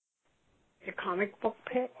The Comic Book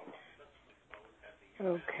Pit?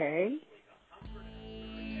 Okay.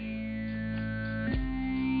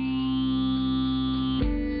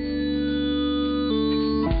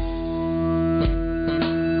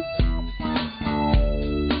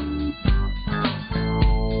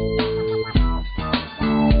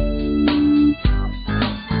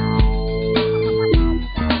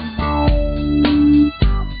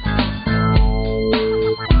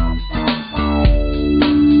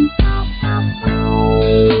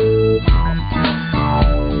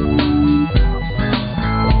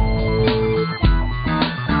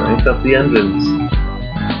 Up the engines.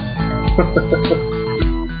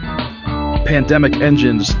 Pandemic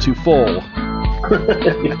engines to full.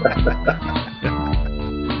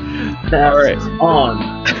 All right, on.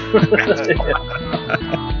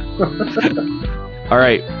 All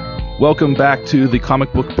right, welcome back to the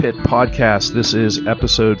Comic Book Pit podcast. This is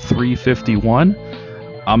episode 351.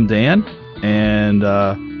 I'm Dan, and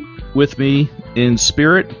with me in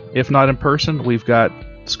spirit, if not in person, we've got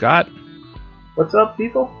Scott. What's up,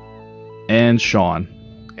 people? And Sean.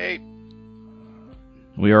 Hey.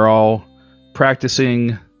 We are all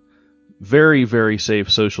practicing very, very safe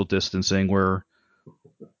social distancing. We're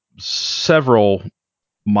several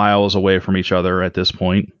miles away from each other at this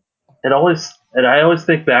point. I always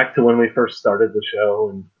think back to when we first started the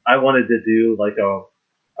show, and I wanted to do like a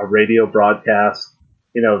radio broadcast,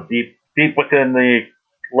 deep within the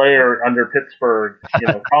layer under Pittsburgh,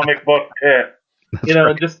 comic book pit, right.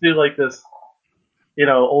 And just do like this,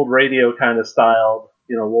 old radio kind of style,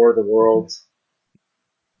 War of the Worlds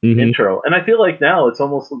intro. And I feel like now it's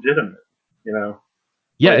almost legitimate,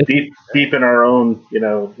 Yeah, like deep in our own,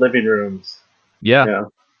 living rooms. Yeah.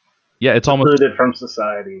 Yeah, it's almost secluded from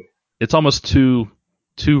society. It's almost too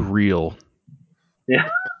real. Yeah.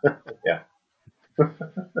 Yeah.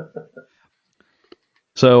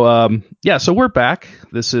 So so we're back.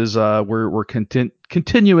 This is we're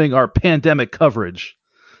continuing our pandemic coverage.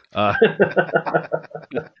 Not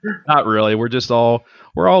really. We're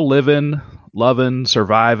all living, loving,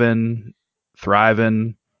 surviving,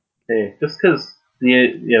 thriving. Hey, just because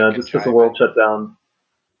the world shut down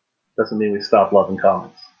doesn't mean we stop loving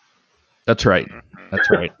comics. That's right.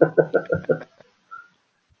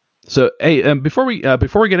 So, hey, before we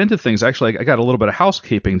get into things, actually, I got a little bit of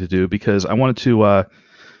housekeeping to do because I wanted to,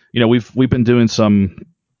 we've been doing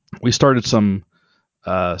we started some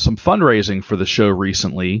fundraising for the show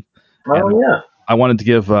recently. Oh, yeah. I wanted to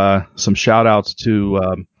give some shout outs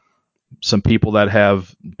to some people that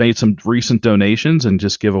have made some recent donations and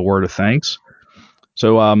just give a word of thanks.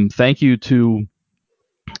 So, thank you to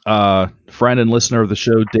friend and listener of the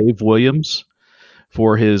show, Dave Williams,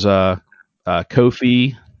 for his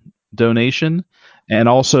Ko-fi donation, and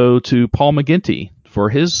also to Paul McGinty for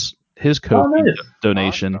his Ko-fi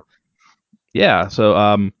donation. Awesome. Yeah,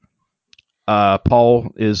 so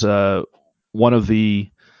Paul is one of the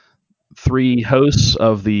 3 hosts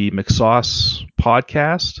of the McSauce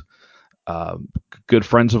podcast. Good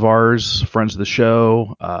friends of ours, friends of the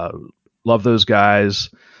show. Love those guys.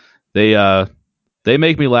 They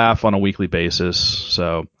make me laugh on a weekly basis.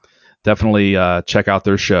 So definitely check out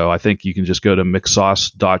their show. I think you can just go to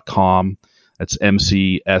mcsoss.com. That's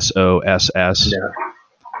MCSOSS. Yeah.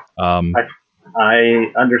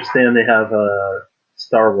 I understand they have a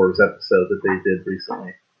Star Wars episode that they did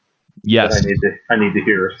recently. Yes. I need to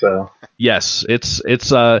hear. So yes, it's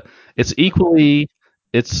equally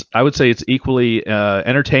I would say it's equally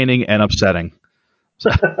entertaining and upsetting.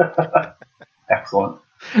 So, excellent.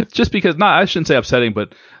 Just because, I shouldn't say upsetting,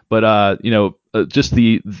 but just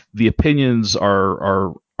the opinions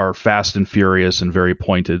are fast and furious and very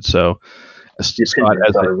pointed. So, Scott,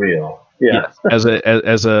 are real. Yeah.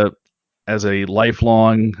 As a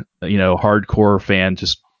lifelong, hardcore fan,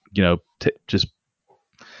 just take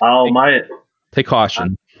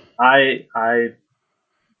caution. I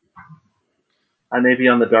may be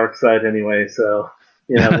on the dark side anyway, so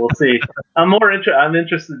we'll see. I'm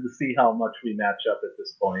interested to see how much we match up at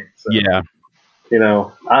this point. So, yeah.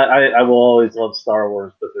 I will always love Star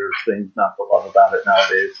Wars, but there's things not to love about it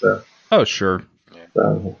nowadays. So. Oh, sure.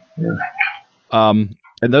 So, yeah.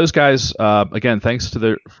 And those guys, again, thanks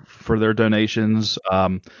for their donations.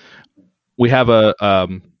 We have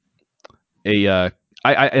I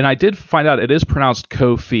did find out it is pronounced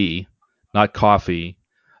Ko-fi, not coffee,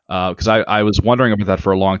 because I was wondering about that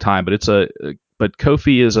for a long time. But but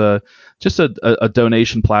Ko-fi is just a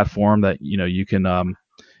donation platform that you can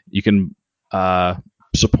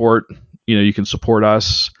support. You can support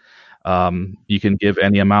us. You can give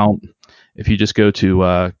any amount if you just go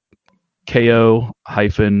to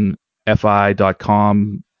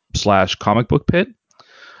ko-fi.com/comicbookpit.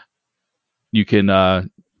 you can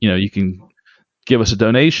you can give us a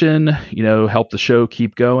donation, help the show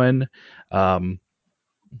keep going.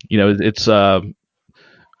 It's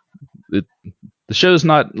it, the show's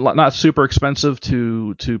not super expensive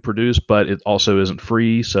to produce, but it also isn't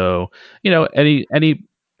free. So any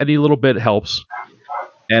little bit helps.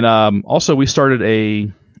 And also we started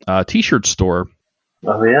a t-shirt store.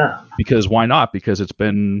 Oh yeah. Because why not? Because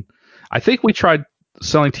I think we tried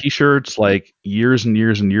selling t-shirts like years and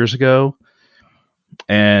years and years ago,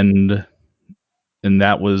 and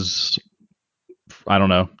that was, I don't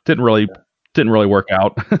know, didn't really work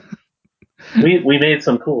out. We made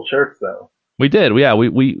some cool shirts though. We did, yeah.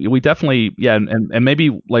 We definitely, yeah, and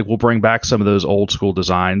maybe like we'll bring back some of those old school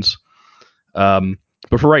designs.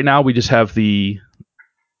 But for right now, we just have the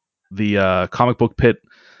Comic Book Pit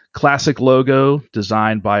classic logo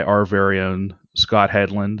designed by our very own Scott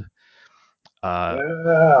Headland.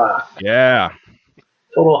 Yeah. Yeah.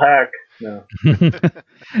 Total hack. No.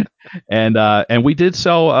 And we did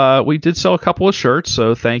sell a couple of shirts,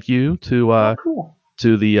 so thank you Oh, cool.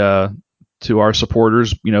 to our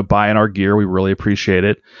supporters, buying our gear. We really appreciate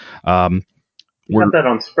it. You got that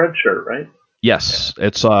on Spreadshirt, right? Yes,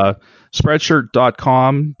 it's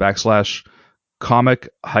spreadshirt.com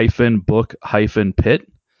 /comic-book-pit.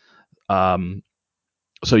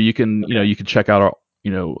 So you can you can check out our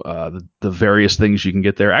the various things you can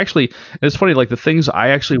get there. Actually, it's funny, like the things I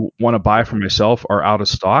actually want to buy for myself are out of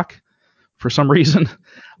stock for some reason.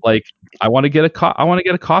 Like I want to get a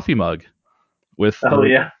coffee mug with Oh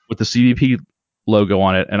yeah. with the CBP logo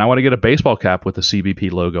on it, and I want to get a baseball cap with the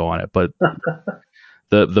CBP logo on it. But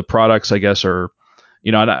the products, I guess, are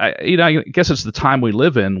and I guess it's the time we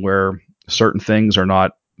live in where certain things are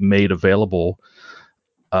not made available.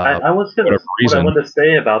 I was For gonna whatever what I reason. wanted to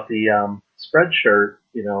say about the Spreadshirt,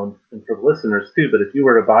 and for the listeners too. But if you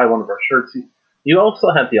were to buy one of our shirts, you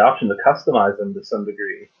also have the option to customize them to some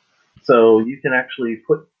degree. So you can actually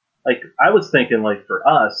put, like, I was thinking, like, for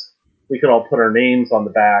us, we could all put our names on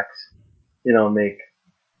the backs, make,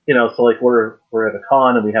 so like we're at a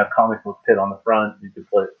con and we have Comic Book Pit on the front. You could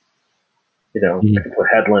put, I could put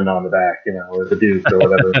Headland on the back, or the Duke or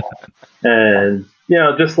whatever. And,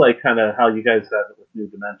 just like kind of how you guys have it with New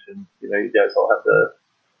Dimension, you guys all have the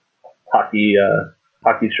hockey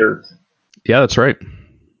shirts. Yeah, that's right.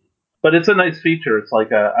 But it's a nice feature. It's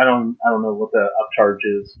like I don't know what the upcharge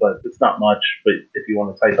is, but it's not much. But if you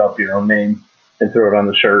want to type up your own name and throw it on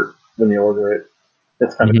the shirt when you order it,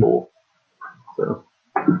 it's kind of cool. So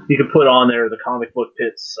you can put on there the Comic Book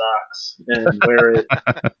Pit sucks and wear it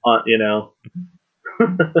on.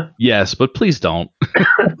 Yes, but please don't.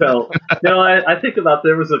 So I think about,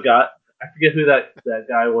 there was a guy, I forget who that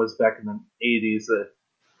guy was back in the '80s, that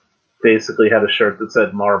basically had a shirt that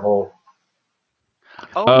said Marvel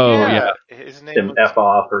Oh yeah, His name was F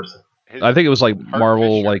off or something. I think it was like Hart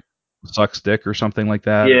Marvel, Fisher. like sucks dick or something like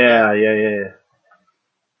that. Yeah.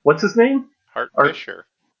 What's his name? Hart Art. Fisher.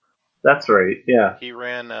 That's right. Yeah. He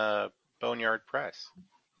ran Boneyard Press.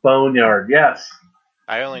 Boneyard. Yes.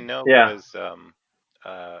 I only know Yeah. because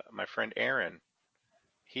my friend Aaron,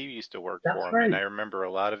 he used to work That's for him, and right. I remember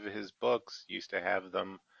a lot of his books used to have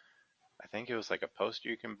them. I think it was like a poster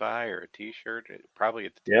you can buy or a T-shirt, probably a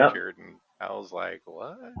Yeah. T-shirt, and I was like,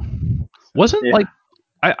 what? Wasn't Yeah. like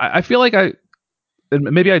I feel like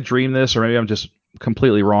maybe I dreamed this or maybe I'm just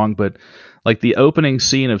completely wrong, but like the opening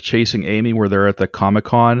scene of Chasing Amy where they're at the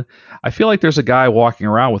Comic-Con, I feel like there's a guy walking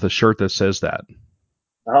around with a shirt that says that.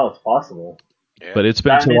 Oh, it's possible. Yeah. But it's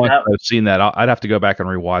been so long since I've seen that. I'd have to go back and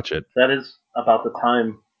rewatch it. That is about the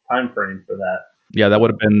time frame for that. Yeah, that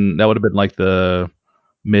would have been like the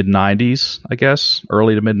mid '90s, I guess,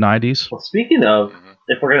 early to mid '90s. Well, speaking of,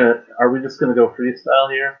 if are we just gonna go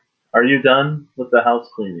freestyle here? Are you done with the house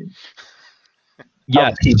cleaning?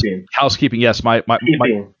 Yes, Housekeeping. Housekeeping. Yes,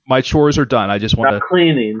 Keeping. my chores are done. I just want Not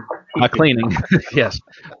cleaning. not cleaning. Yes,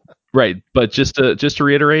 right. But just to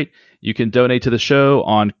reiterate, you can donate to the show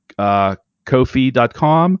on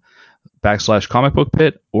Ko-fi.com /Comic Book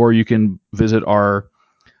Pit, or you can visit our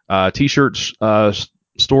t-shirt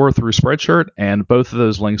store through Spreadshirt, and both of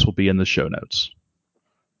those links will be in the show notes.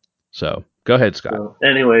 So go ahead, Scott. So,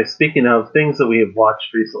 anyway, speaking of things that we have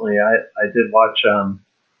watched recently, I did watch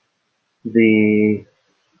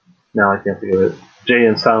now I can't think of it, Jay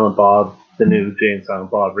and Silent Bob, the new Jay and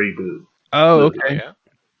Silent Bob reboot. Oh, movie. okay. Yeah.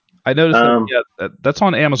 I noticed that's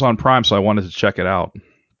on Amazon Prime, so I wanted to check it out.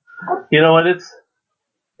 You know what? It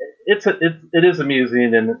is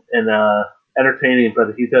amusing and entertaining,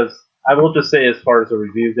 but he does. I will just say, as far as the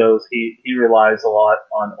review goes, he relies a lot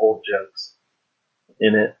on old jokes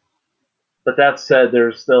in it. But that said,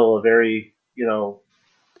 there's still a very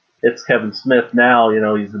it's Kevin Smith now.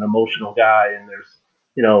 He's an emotional guy, and there's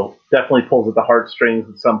definitely pulls at the heartstrings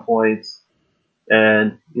at some points,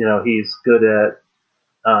 and he's good at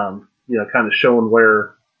kind of showing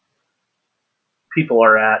where people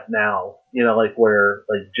are at now. Like where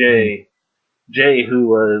like Jay, who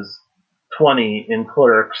was 20 in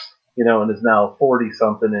Clerks, and is now 40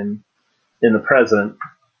 something in the present,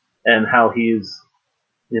 and how he's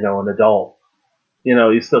an adult.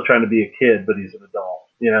 He's still trying to be a kid, but he's an adult.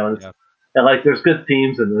 Yeah. And like there's good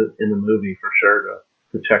themes in the movie for sure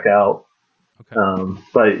to check out. Okay.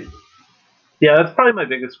 But yeah, that's probably my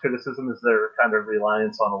biggest criticism is their kind of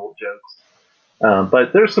reliance on old jokes.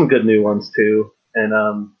 But there's some good new ones too.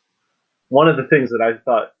 And one of the things that I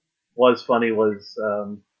thought was funny was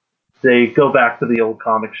they go back to the old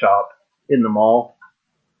comic shop in the mall,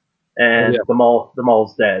 and the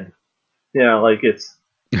mall's dead. Like it's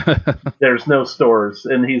there's no stores,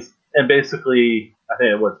 and basically I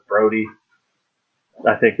think it was Brody,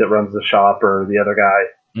 I think, that runs the shop, or the other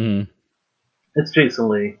guy. Mm. It's Jason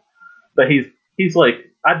Lee, but he's like,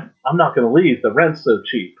 I'm not going to leave. The rent's so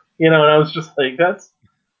cheap, and I was just like,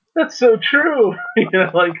 that's so true,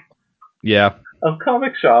 like Yeah. of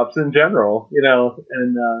comic shops in general,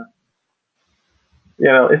 and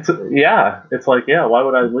it's like, yeah, why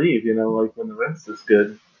would I leave, like when the rent's this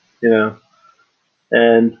good,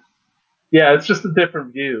 and yeah, it's just a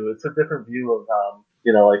different view. It's a different view of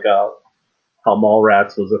like how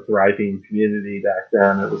Mallrats was a thriving community back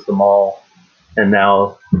then. It was the mall, and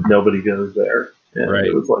now nobody goes there. And Right.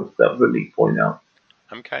 it was like that was a neat point out.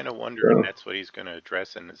 I'm kind of wondering So, that's what he's going to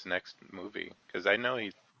address in his next movie, because I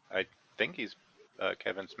think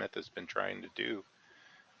Kevin Smith has been trying to do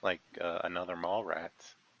like another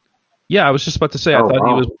Mallrats. Yeah, I was just about to say oh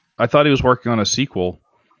wow, I thought he was working on a sequel.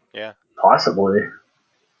 Yeah, possibly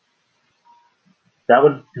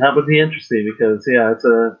that would be interesting because yeah,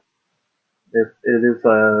 it is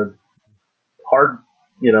a hard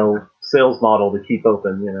sales model to keep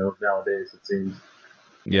open nowadays it seems.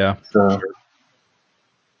 Yeah. So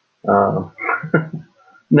um,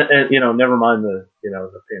 and, never mind the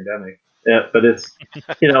pandemic. Yeah, but it's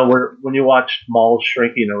where when you watch malls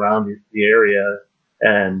shrinking around the area,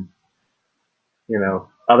 and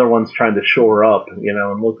other ones trying to shore up,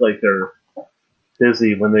 and look like they're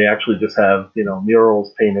busy when they actually just have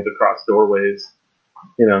murals painted across doorways,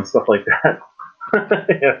 and stuff like that.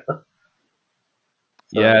 Yeah. So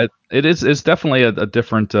Yeah, it is. It's definitely a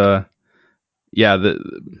different. Yeah,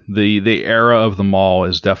 the era of the mall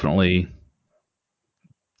is definitely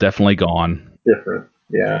gone. different.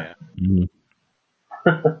 Yeah. yeah.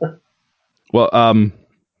 Mhm. Well,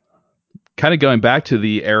 kind of going back to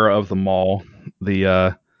the era of the mall,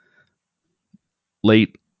 the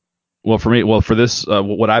late. Well, for me, well, for this,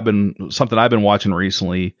 what I've been something I've been watching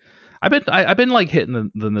recently. I've been like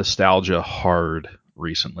hitting the nostalgia hard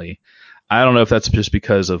recently. I don't know if that's just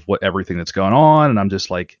because of what everything that's going on, and I'm just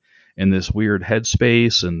like in this weird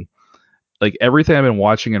headspace, and like everything I've been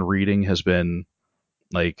watching and reading has been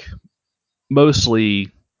like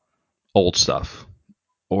mostly old stuff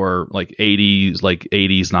or like 80s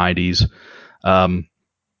 90s. um,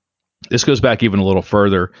 this goes back even a little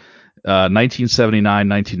further. 1979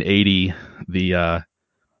 1980, the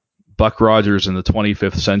Buck Rogers in the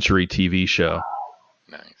 25th Century TV show,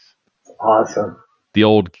 Nice. Awesome. the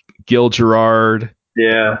old Gil Gerard,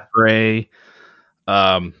 Yeah. Gray,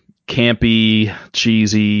 um, campy,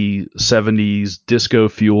 cheesy 70s disco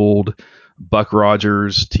fueled Buck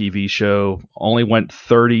Rogers TV show. Only went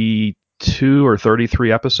 32 or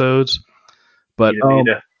 33 episodes, but Vita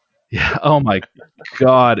Vita. yeah, oh my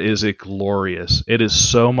God, is it glorious? It is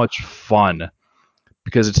so much fun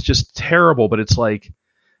because it's just terrible, but it's like,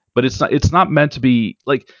 but it's not meant to be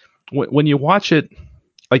like when you watch it,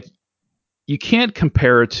 like you can't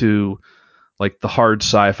compare it to like the hard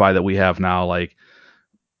sci-fi that we have now, like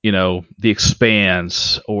The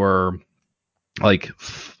Expanse or like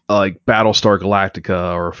Battlestar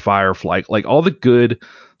Galactica or Firefly, like all the good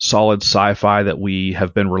solid sci-fi that we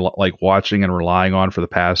have been like watching and relying on for the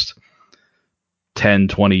past 10,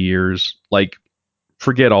 20 years. Like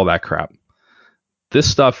forget all that crap. This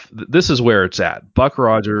stuff, this is where it's at. Buck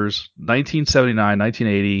Rogers, 1979,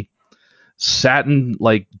 1980, satin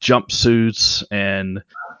like jumpsuits and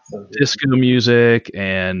So good. disco music,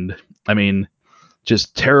 and I mean,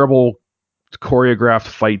 just terrible choreographed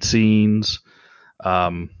fight scenes.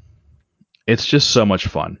 Um, it's just so much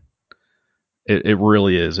fun. It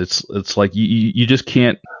really is. It's like you just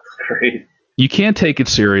can't Great. you can't take it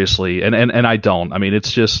seriously, and I don't. I mean,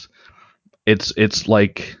 it's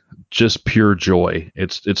like just pure joy.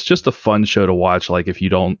 It's just a fun show to watch. Like if you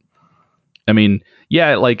don't, I mean,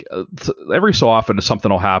 yeah, like every so often something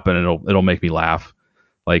will happen and it'll make me laugh.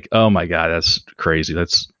 Like, oh my god, that's crazy.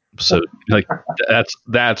 That's so like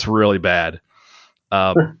that's really bad.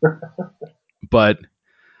 Um, but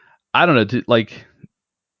I don't know, like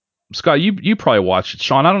Scott, you probably watched it.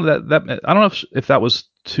 Sean, I don't that I don't know if that was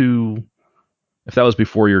if that was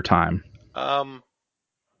before your time. Um,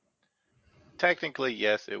 Technically,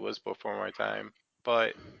 yes, it was before my time,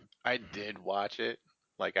 but I did watch it.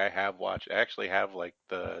 Like I have watched, I actually have like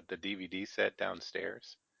the DVD set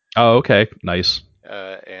downstairs. Oh, okay, nice.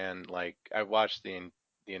 And like I watched the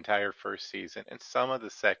entire first season and some of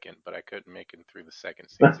the second, but I couldn't make it through the second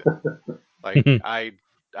season. Like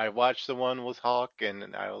I watched the one with Hawk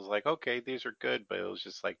and I was like, okay, these are good, but it was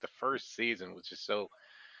just like the first season was just so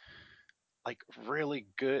like really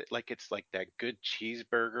good. Like it's like that good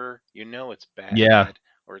cheeseburger. You know it's Yeah, bad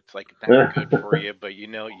or it's like not good for you, but you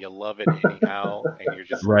know you love it anyhow, and you're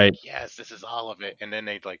just like, right. yes, this is all of it. And then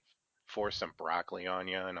they'd like force some broccoli on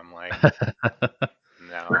you, and I'm like,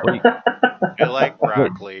 no, Wait, I like wait,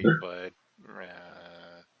 broccoli, but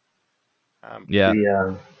I'm yeah,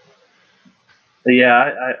 good. the yeah,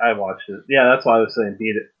 I watched it. Yeah, that's why I was saying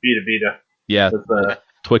Vita Vita yeah. with the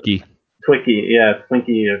Twiki. Twinkie. Yeah,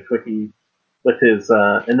 Twinkie with his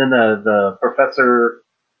and then the Professor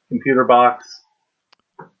computer box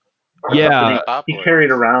Yeah, that he carried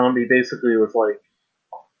Theopopolis. around. He basically was like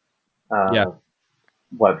yeah. uh,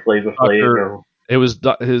 what Flavor Flav Doctor. or It was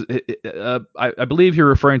I believe you're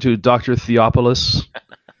referring to Doctor Theopolis.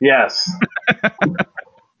 yes.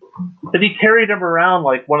 But he carried him around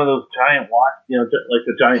like one of those giant watch, like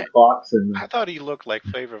the I, giant clocks, and I thought he looked like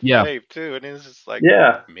Flavor Yeah. Flav too, and it's just like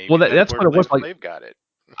yeah, Well, maybe that's that's where what it was Flavor like. Flav got it.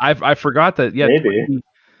 I forgot that. Yeah, maybe.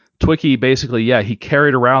 Twiki basically. Yeah, he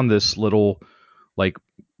carried around this little like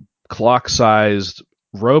clock-sized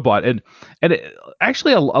robot, and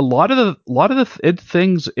actually a lot of the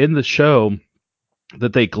things in the show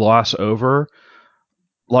that they gloss over.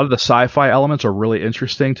 A lot of the sci-fi elements are really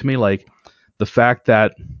interesting to me, like the fact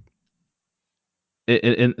that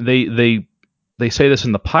and they say this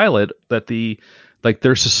in the pilot that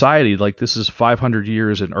their society, like this is 500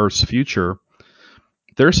 years in Earth's future,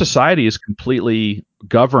 their society is completely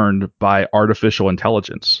governed by artificial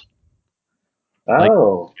intelligence. Like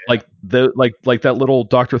Oh, like that little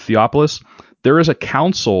Dr. Theopolis, there is a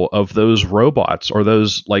council of those robots or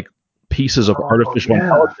those like pieces of oh artificial yeah.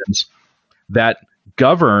 intelligence that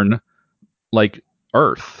govern like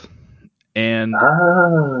Earth. And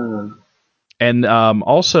Ah,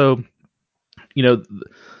 also, you know,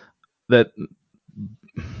 that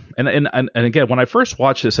and again, when I first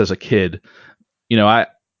watched this as a kid, you know,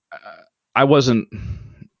 I wasn't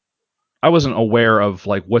I wasn't aware of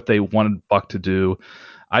like what they wanted Buck to do.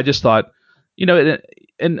 I just thought, you know,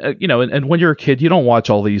 and when you're a kid, you don't watch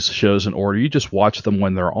all these shows in order. You just watch them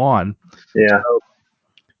when they're on. yeah.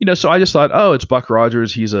 So I just thought, oh, it's Buck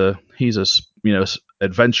Rogers. He's a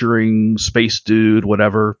adventuring space dude,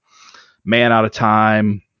 whatever, man out of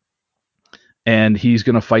time, and he's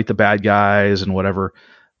gonna fight the bad guys and whatever.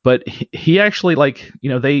 But he actually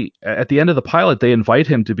they at the end of the pilot they invite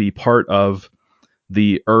him to be part of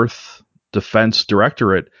the Earth Defense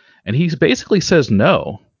Directorate, and he basically says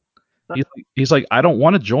no. He's like, I don't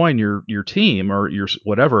want to join your team or your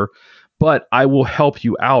whatever, but I will help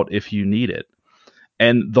you out if you need it.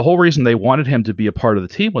 And the whole reason they wanted him to be a part of the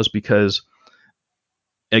team was because,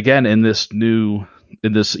 again, in this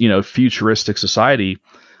futuristic society,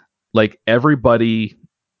 like everybody's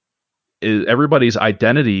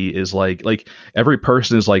identity is like every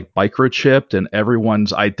person is like microchipped and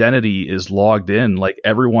everyone's identity is logged in. Like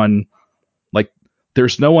everyone, like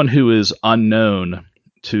there's no one who is unknown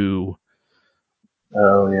to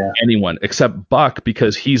Oh yeah. anyone except Buck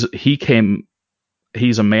because he's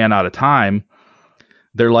a man out of time.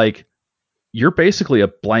 They're like, you're basically a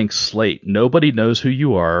blank slate. Nobody knows who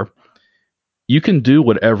you are. You can do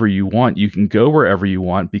whatever you want. You can go wherever you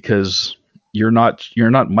want because you're not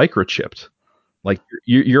microchipped. Like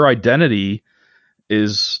your identity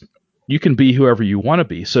is you can be whoever you want to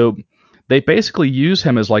be. So they basically use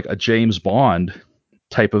him as like a James Bond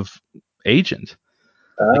type of agent.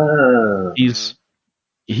 Like Ah. Hmm. he's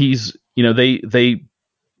they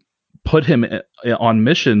put him on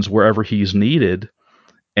missions wherever he's needed,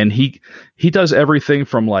 and he does everything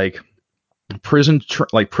from like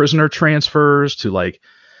prisoner transfers to like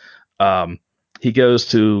um he goes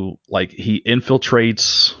to like he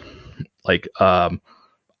infiltrates like uh,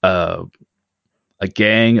 a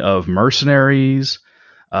gang of mercenaries.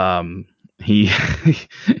 He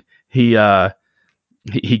he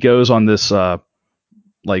he goes on this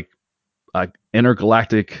like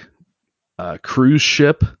intergalactic cruise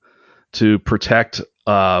ship to protect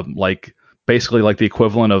like basically like the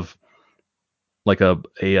equivalent of like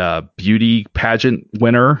a beauty pageant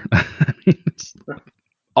winner. It's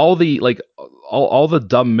all the like all the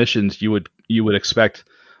dumb missions you would expect,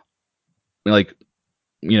 like,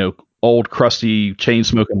 you know, old crusty chain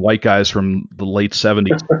smoking white guys from the late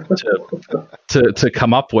 70s to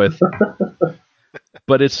come up with.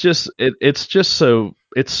 But it's just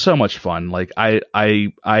so much fun. Like I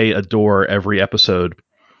adore every episode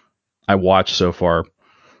I watch so far.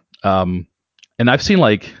 And I've seen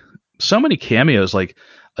like so many cameos, like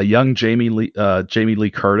a young Jamie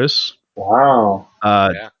Lee Curtis, Wow.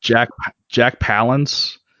 Yeah. Jack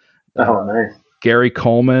Palance, Oh, nice. Gary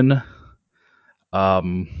Coleman.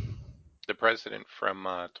 Um, The president from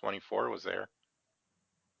 24 was there.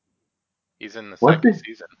 He's in the Was second he?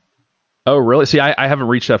 season. oh really? See, I haven't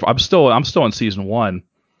reached that. I'm still on season 1.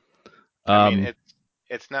 I mean,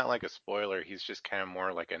 it's not like a spoiler. He's just kind of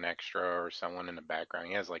more like an extra or someone in the background.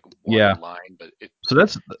 He has like one Yeah. line, but So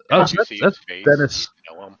that's as you see his face, Dennis.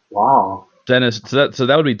 you know him. Wow. So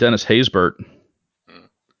that would be Dennis Haysbert.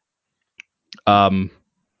 Mm.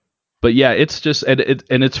 But yeah, it's just and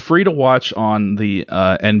it's free to watch on the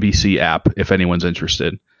NBC app if anyone's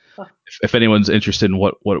interested. If anyone's interested in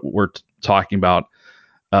what we're talking about,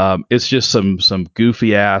 it's just some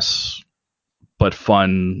goofy ass but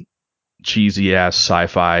fun, cheesy ass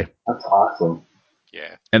sci-fi. That's awesome.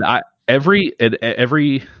 Yeah. And every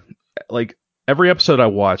like every episode I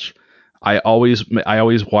watch, I always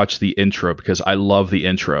watch the intro because I love the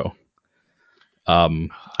intro.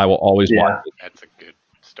 I will always watch Yeah. it. That's a good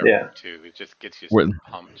start Yeah. too. It just gets you When-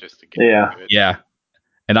 pumped just to get Yeah. into it. Yeah.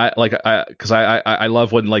 And I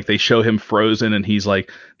love when like they show him frozen and he's like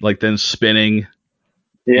then spinning,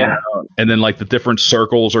 Yeah. and then like the different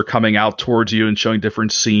circles are coming out towards you and showing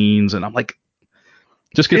different scenes, and I'm like,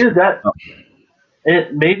 just gets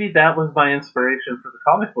Dude, maybe that was my inspiration for the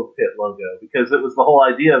comic book pit logo, because it was the whole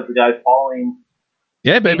idea of the guy falling.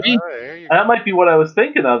 yeah, baby. Oh, there you That might be what I was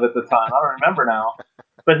thinking of at the time. I don't remember now.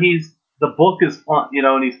 But the book is,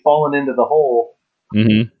 and he's fallen into the hole.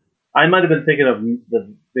 Mm-hmm. I might have been thinking of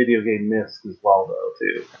the video game Myst as well, though,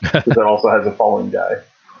 too, because it also has a falling guy.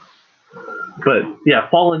 But yeah,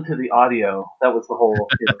 fall into the audio. That was the whole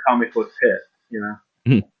comic book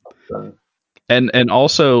pit. So, And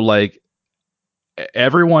also like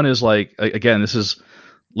everyone is like, again, this is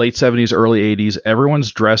late 70s, early 80s.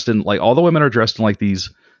 Everyone's dressed in like all the women are dressed in like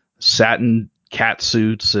these satin cat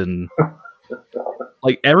suits, and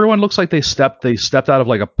like everyone looks like they stepped out of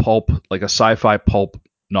like a sci-fi pulp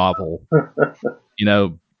novel.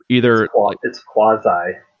 Either it's quasi.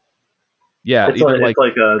 yeah, It's either like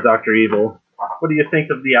Dr. Evil. What do you think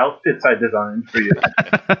of the outfits I designed for you?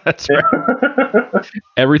 that's right.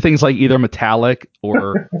 Everything's like either metallic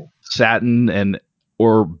or satin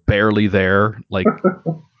or barely there. Like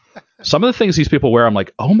some of the things these people wear, I'm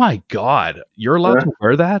like, oh my god, you're allowed to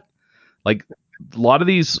wear that? Like a lot of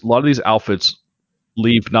these outfits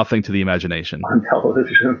leave nothing to the imagination On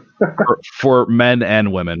television. for men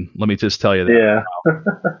and women. Let me just tell you that.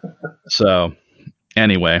 Yeah. So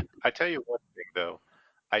anyway, I tell you one thing though,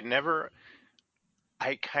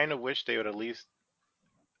 I kind of wish they would at least.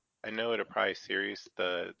 I know it'll probably series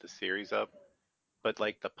the series up, but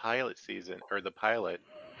like the pilot season or the pilot,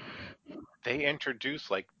 they introduced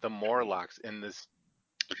like the Morlocks in this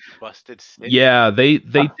busted city. yeah, they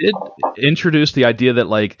did introduce the idea that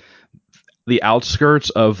like the outskirts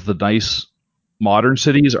of the nice modern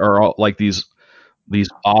cities are all like these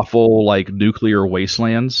awful like nuclear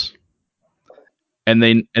wastelands, and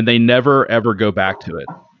they never ever go back to it.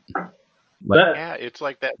 Yeah, it's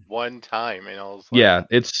like that one time, and I was like, Yeah,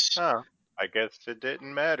 it's huh, I guess it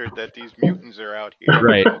didn't matter that these mutants are out here.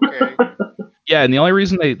 right. Okay. Yeah, and the only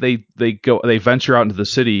reason they venture out into the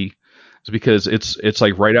city is because it's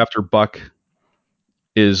like right after Buck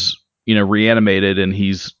is reanimated and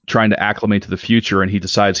he's trying to acclimate to the future, and he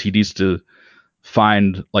decides he needs to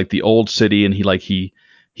find like the old city, and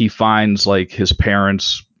he finds like his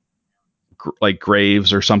parents like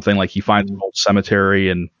graves or something, like he finds an old cemetery,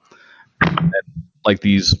 and like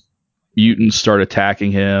these mutants start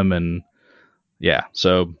attacking him, and yeah,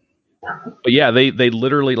 so but yeah, they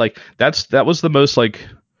literally like that was the most like,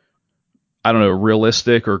 I don't know,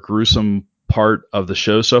 realistic or gruesome part of the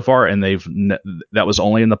show so far, and that was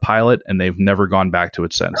only in the pilot, and they've never gone back to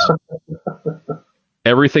it since.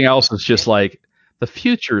 Everything else is just like the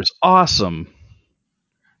future's awesome,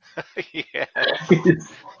 Yeah.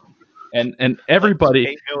 and everybody,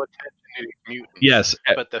 Pay no attention to these mutants. yes,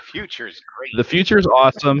 But the future's great. the future's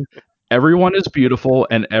awesome. Everyone is beautiful,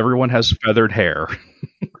 and everyone has feathered hair.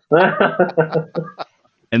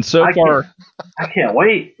 And so I far, can't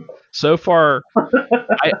wait. so far,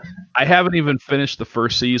 I haven't even finished the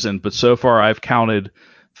first season, but so far I've counted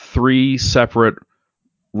 3 separate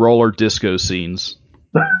roller disco scenes.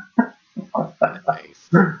 Nice.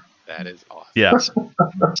 That is awesome. Yes.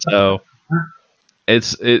 So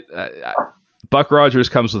Buck Rogers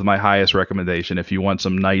comes with my highest recommendation. If you want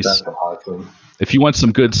some That's awesome. if you want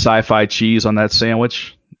some good sci-fi cheese on that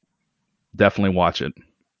sandwich, definitely watch it.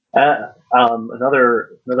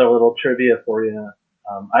 Another little trivia for you.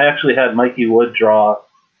 I actually had Mikey Wood draw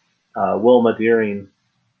Wilma Deering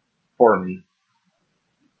for me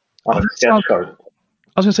on a sketch card.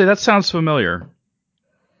 I was gonna say that sounds familiar.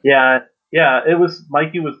 Yeah, it was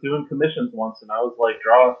Mikey was doing commissions once, and I was like,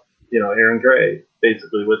 draw, Aaron Gray,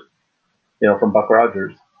 basically with, from Buck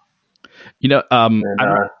Rogers. And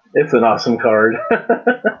it's an awesome card.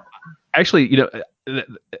 Actually,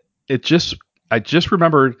 I just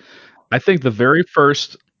remembered. I think the very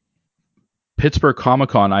first Pittsburgh Comic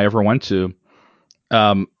Con I ever went to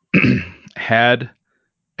had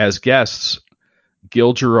as guests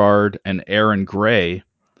Gil Gerard and Aaron Gray,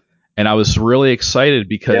 and I was really excited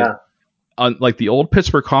because like the old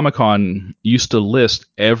Pittsburgh Comic Con used to list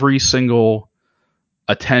every single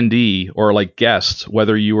attendee or like guest,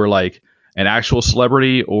 whether you were like an actual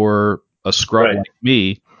celebrity or a scrub like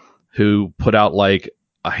me who put out like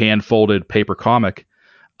a hand folded paper comic.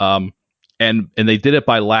 And they did it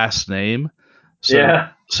by last name.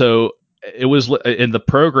 So it was in the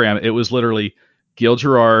program, it was literally Gil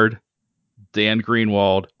Gerard, Dan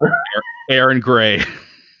Greenwald, Aaron Gray.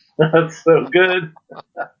 That's so good.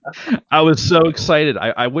 I was so excited.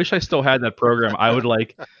 I wish I still had that program. I would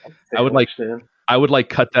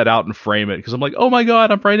cut that out and frame it because I'm like, oh my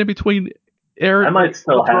god, I'm right in between Aaron. I might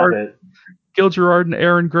still have it. Gil Gerard and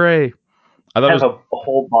Aaron Gray. I have a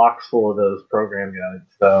whole box full of those program guides.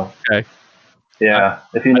 So okay, yeah,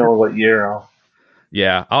 if you know what year, I'll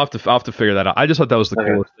have to figure that out. I just thought that was the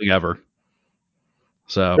coolest thing ever.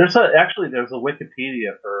 So there's a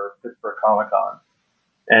Wikipedia for Pittsburgh Comic Con,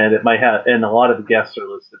 and it might have, and a lot of the guests are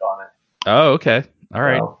listed on it. Oh, okay, all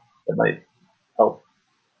right. So it might help.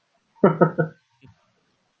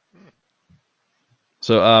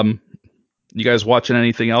 So, you guys watching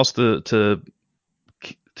anything else to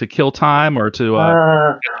kill time or to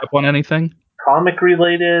catch up on anything? Comic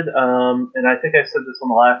related, and I think I said this on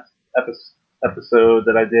the last episode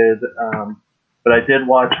that I did, but I did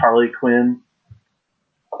watch Harley Quinn,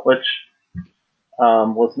 which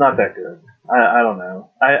was not that good. I don't know.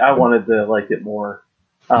 I wanted to like it more,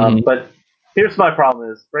 but here's my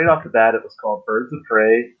problem: is right off the bat it was called Birds of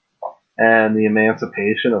Prey and the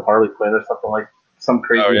Emancipation of Harley Quinn or something like some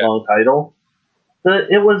crazy long title.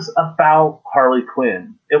 It was about Harley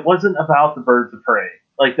Quinn. It wasn't about the Birds of Prey.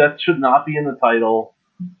 Like that should not be in the title,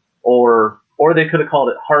 or they could have called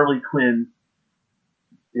it Harley Quinn,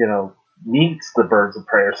 meets the Birds of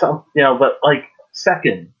Prey or something, But like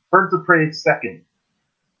second, Birds of Prey second,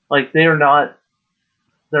 like they're not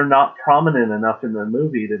prominent enough in the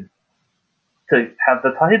movie to have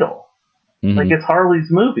the title. Like it's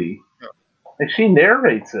Harley's movie. Like she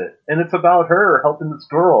narrates it, and it's about her helping this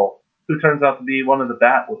girl who turns out to be one of the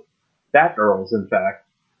Batgirls, in fact.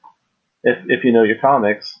 If you know your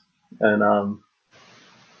comics, and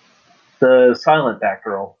the silent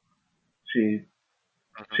Batgirl, she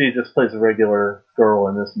just plays a regular girl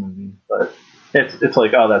in this movie, but it's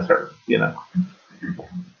like, oh, that's her,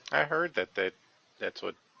 I heard that's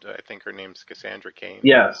what I think her name's Cassandra Cain.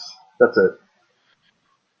 Yes, that's it.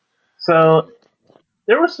 So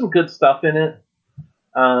there was some good stuff in it.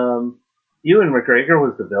 Ewan McGregor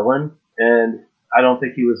was the villain, and I don't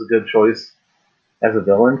think he was a good choice as a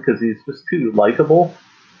villain because he's just too likable.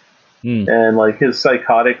 And like his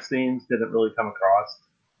psychotic scenes didn't really come across.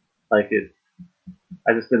 I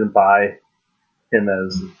just didn't buy him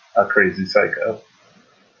as a crazy psycho.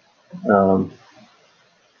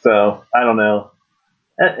 So I don't know,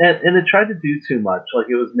 and it tried to do too much. Like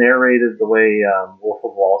it was narrated the way Wolf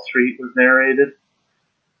of Wall Street was narrated,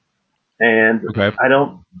 and I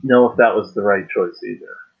don't know if that was the right choice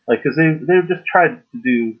either. Like because they just tried to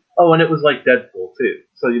do. Oh, and it was like Deadpool too.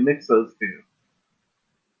 So you mix those two,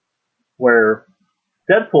 where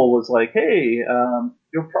Deadpool was like, hey,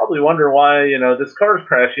 you'll probably wonder why, this car's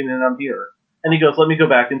crashing and I'm here. And he goes, let me go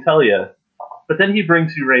back and tell you. But then he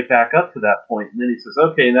brings you right back up to that point, and then he says,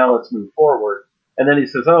 okay, now let's move forward. And then he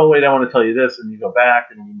says, oh, wait, I want to tell you this, and you go back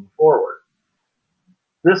and you move forward.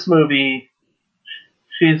 This movie,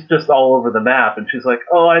 she's just all over the map, and she's like,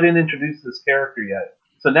 oh, I didn't introduce this character yet.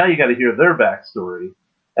 So now you got to hear their backstory.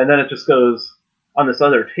 And then it just goes on this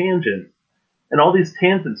other tangent. And all these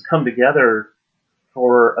tangents come together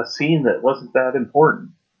for a scene that wasn't that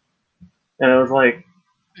important. and I was like,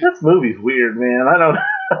 this movie's weird, man. I don't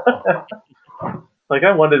like.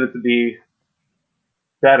 I wanted it to be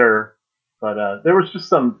better, but there was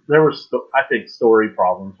just I think story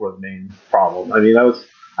problems were the main problem. I mean, I was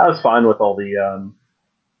fine with all the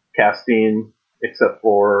casting except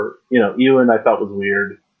for Ewan. I thought was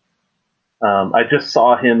weird. I just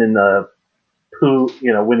saw him in the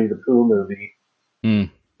Winnie the Pooh movie, Mm.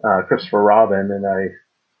 Christopher Robin, and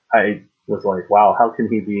I was like, wow, how can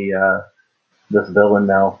he be this villain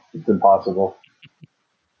now? It's impossible.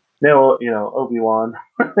 No, Obi-Wan.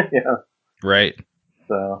 Yeah. Right.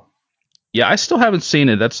 So Yeah, I still haven't seen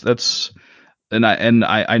it. That's and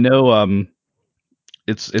I know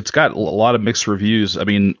it's got a lot of mixed reviews. I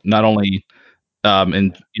mean, not only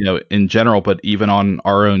in in general, but even on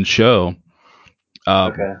our own show.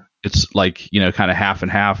 okay. It's like kind of half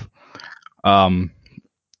and half. Um,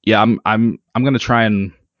 yeah, I'm gonna try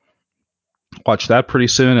and watch that pretty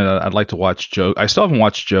soon, and I'd like to watch Joker. I still haven't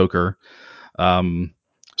watched Joker.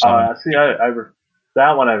 So See,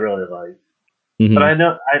 that one I really like, but mhm, I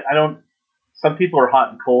know I don't. Some people are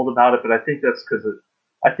hot and cold about it, but I think that's because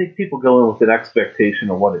I think people go in with an expectation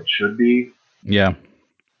of what it should be. yeah,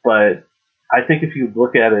 But I think if you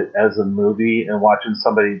look at it as a movie and watching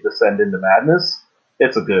somebody descend into madness,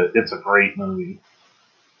 it's a great movie.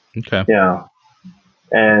 okay, Yeah,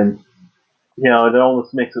 and it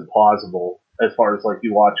almost makes it plausible as far as like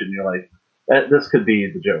you watch it and you're like, this could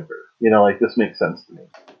be the Joker. Like this makes sense to me.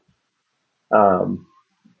 Um,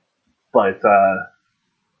 but a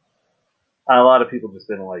lot of people just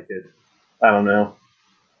didn't like it. I don't know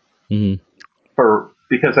hmm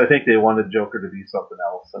because I think they wanted Joker to be something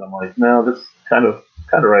else, and I'm like, no, this is kind of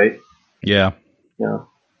right. yeah. You know,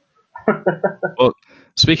 Well,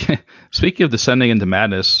 speaking speaking of descending into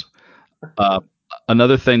madness, uh,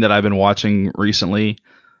 another thing that I've been watching recently,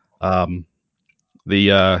 um,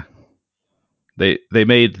 the they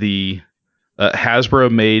made the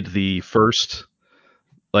Hasbro made the first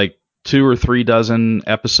like 2 or 3 dozen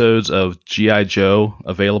episodes of GI Joe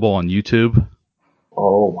available on YouTube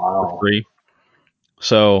oh for wow, free.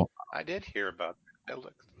 So I did hear about that.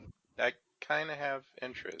 I kind of have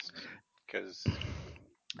interest because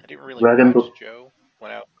I didn't really red and watch Joe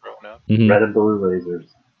when I was growing up, mhm. red and blue lasers.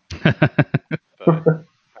 but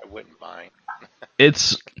I wouldn't mind.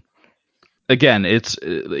 it's again, it's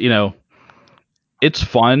it's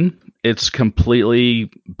fun. It's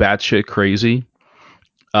completely batshit crazy.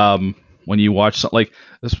 When you watch something like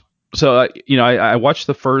this, so I watched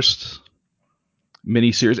the first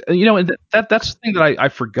miniseries, and and that's the thing that I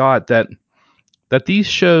forgot that these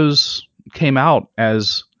shows came out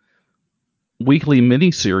as weekly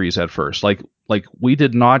miniseries at first. Like we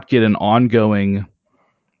did not get an ongoing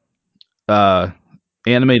uh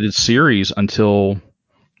animated series until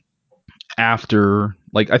after,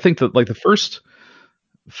 like, I think that like the first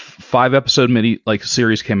 5 episode mini like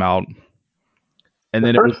series came out, and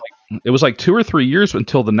The then first it was like 2 or 3 years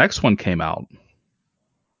until the next one came out.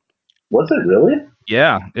 was it really?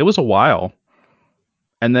 Yeah, it was a while,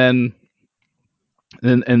 and then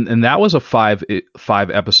and that was a five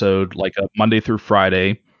episode, like a Monday through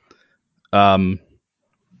Friday um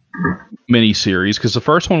mini series, because the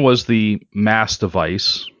first one was the Mass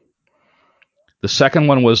Device, the second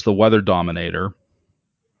one was the Weather Dominator.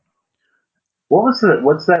 What was it?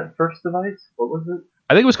 What's that first device? What was it?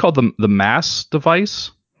 I think it was called the Mass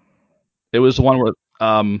Device. It was the one where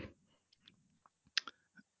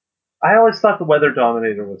I always thought the Weather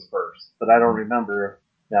Dominator was first, but I don't remember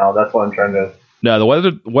now. That's why I'm trying to. no, the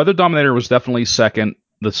Weather Dominator was definitely second,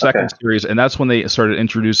 the Okay, second series, and that's when they started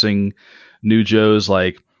introducing new Joes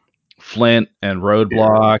like Flint and Spirit,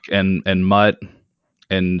 Roadblock and Mutt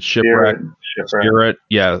and Shipwreck, Spirit, Shipwreck. Spirit,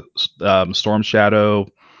 yeah, Storm Shadow,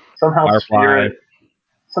 Somehow Firefly. Spirit,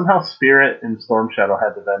 somehow Spirit and Storm Shadow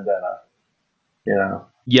had the vendetta. You know.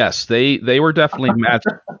 Yes, they were definitely matched.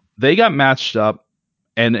 They got matched up,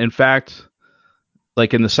 and in fact,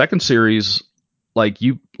 like in the second series, like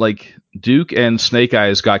Duke and Snake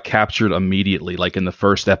Eyes got captured immediately, like in the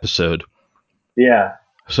first episode. Yeah,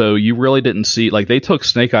 So you really didn't see, like, they took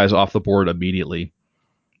Snake Eyes off the board immediately.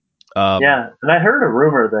 Um, yeah. And I heard a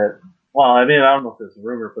rumor that. Well, I mean, I don't know if it's a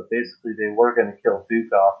rumor, but basically they were going to kill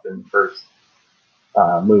Duke off in the first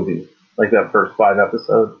movie, like that first 5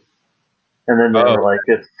 episodes, and then they oh, were like,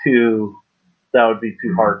 "It's too. That would be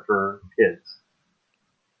too hard for kids."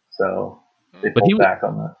 So they Hmm. but pulled back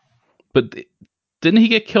on that. but didn't he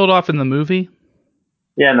get killed off in the movie?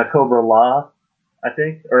 Yeah, in the Cobra Law, I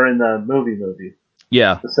think, or in the movie,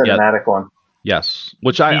 Yeah, the yeah, cinematic one. yes.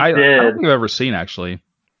 Which He I don't did. think I've ever seen actually.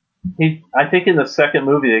 I think in the second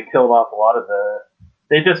movie they killed off a lot of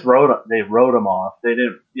They just wrote them off. They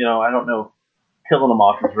didn't, I don't know. Killing them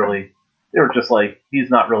off was really. They were just like, he's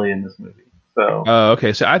not really in this movie. So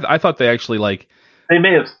Okay. So I thought they actually like. they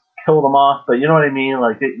may have killed him off, but you know what I mean.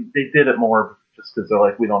 Like they did it more just because they're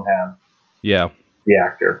like, we don't have Yeah. the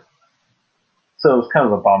actor. So it was kind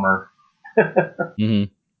of a bummer. Hmm.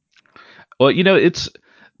 Well, it's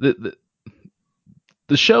the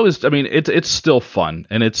the show is. I mean, it's still fun,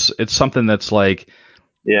 and it's something that's like,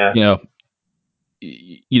 Yeah. you know,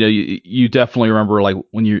 you definitely remember like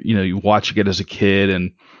when you watching it as a kid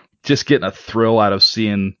and just getting a thrill out of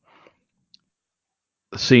seeing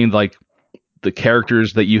like the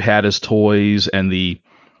characters that you had as toys and the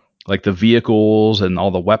vehicles and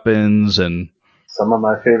all the weapons and Some of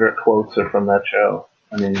my favorite quotes are from that show.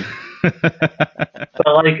 I mean,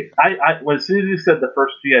 but like as soon as you said the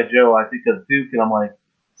first GI Joe, I think of Duke, and I'm like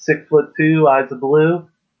 6'2", eyes of blue,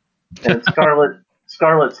 and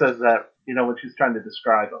Scarlet says that when she's trying to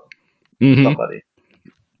describe him, hmm somebody,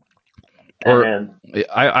 Or and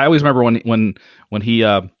I always remember when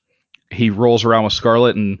he rolls around with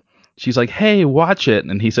Scarlet and she's like, "Hey, watch it,"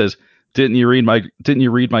 and he says, Didn't you read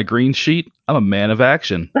my green sheet? I'm a man of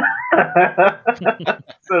action."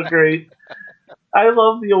 so great. I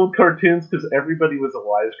love the old cartoons because everybody was a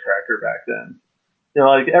wisecracker back then.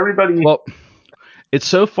 Like everybody Well, it's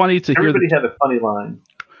so funny to hear everybody had a funny line.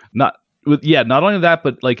 not not only that,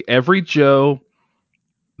 but like every Joe,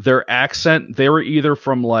 their accent, they were either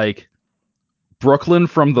from like Brooklyn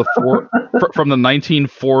from from the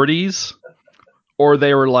 1940s, or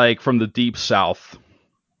they were like from the deep South.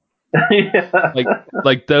 Yeah.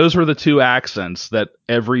 Like those were the two accents that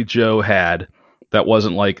every Joe had. That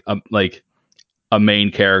wasn't like a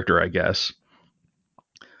main character, I guess.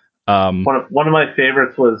 One of my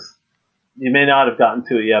favorites was, you may not have gotten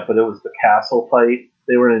to it yet, but it was the castle fight.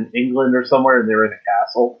 They were in England or somewhere, and they were in a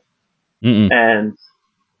castle, Mm-mm. and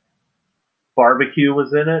barbecue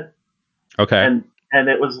was in it, Okay. and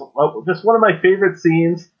it was just one of my favorite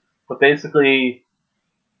scenes. But basically,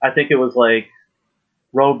 I think it was like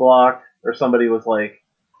Roadblock or somebody was like,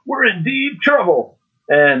 "We're in deep trouble,"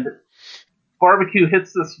 and barbecue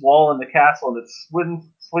hits this wall in the castle, and it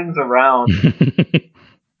swings around,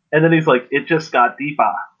 and then he's like, "It just got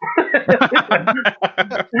deeper."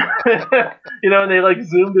 And they like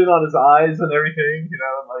zoomed in on his eyes and everything,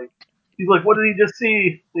 and like he's like, "What did he just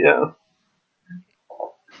see?"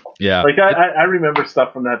 Yeah. Like I remember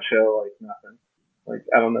stuff from that show like nothing. Like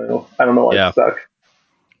I don't know why it Yeah. stuck.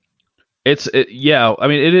 Yeah. I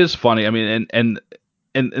mean, it is funny. I mean,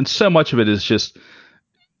 and so much of it is just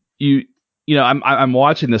you. I'm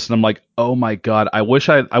watching this and I'm like, oh my god, I wish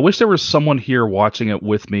there was someone here watching it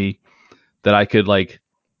with me that I could like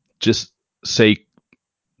just say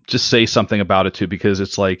something about it to, because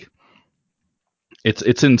it's like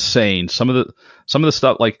it's insane. Some of the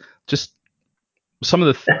stuff, like just some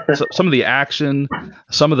of the action,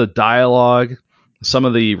 some of the dialogue, some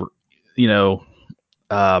of the you know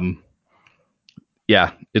um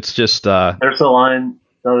yeah, it's just There's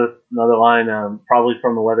another line, probably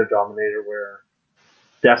from the Weather Dominator, where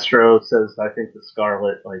Destro says, I think to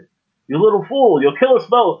Scarlet, like, "You little fool, you'll kill us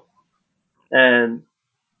both." And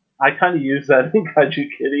I kind of use that in Kaiju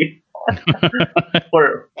Kitty,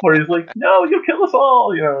 where he's like, "No, you'll kill us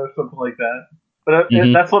all," or something like that. But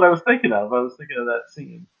mhm. that's what I was thinking of. I was thinking of that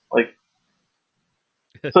scene. Like,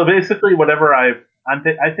 so basically, whatever I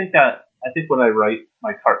think when I write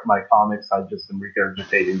my comics, I just am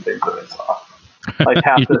regurgitating things that I saw. Like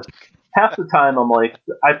half the time, I'm like,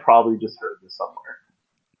 I probably just heard this somewhere.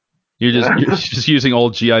 You're just using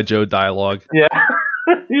old GI Joe dialogue. Yeah,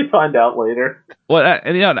 you find out later. Well,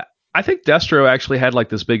 and I think Destro actually had like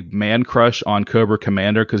this big man crush on Cobra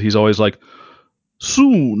Commander, because he's always like,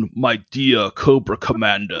 "Soon, my dear Cobra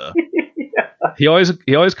Commander." He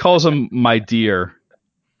always calls him my dear.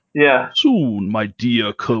 Yeah. "Soon, my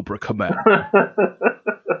dear Cobra Commander."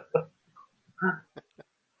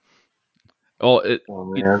 Oh, Oh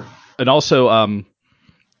man. and also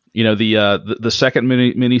the second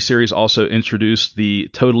mini series also introduced the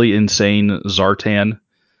totally insane Zartan and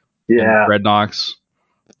Yeah. Dreadnoks.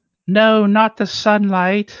 No, not the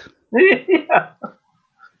sunlight. Yeah.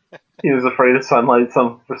 He was afraid of sunlight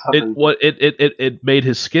for some It reason. what it made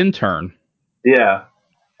his skin turn. Yeah.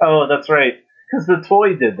 Oh, that's right. Because the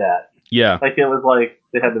toy did that. Yeah, Like it was like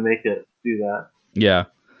they had to make it do that. yeah.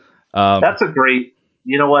 That's a great.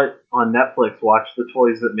 You know what? On Netflix, watch The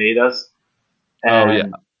Toys That Made Us, Oh yeah,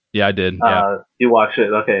 and yeah. I did. Yeah, you watch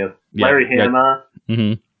it. Okay, yeah, Larry yeah. Hama,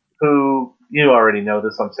 Hmm. who you already know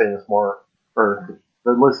this. I'm saying this more for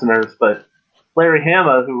the listeners, but Larry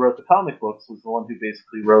Hama, who wrote the comic books, was the one who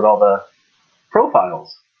basically wrote all the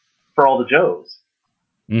profiles for all the Joes.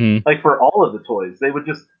 Mm-hmm. Like for all of the toys, they would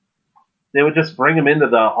just bring him into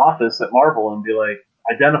the office at Marvel and be like,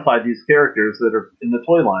 identify these characters that are in the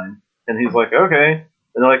toy line, and he's like, okay,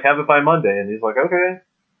 and they're like, have it by Monday, and he's like, okay,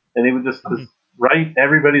 and he would just write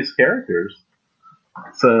everybody's characters.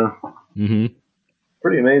 So Mm-hmm.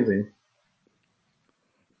 pretty amazing.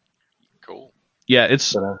 Cool. Yeah, But,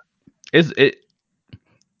 it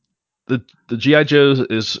the GI Joe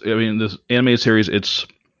is, I mean, this animated series, it's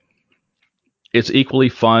equally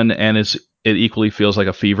fun, and it equally feels like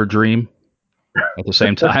a fever dream at the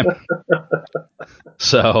same time.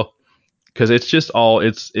 So because it's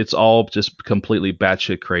all just completely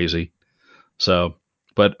batshit crazy. So,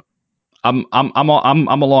 but I'm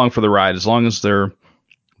along for the ride as long as they're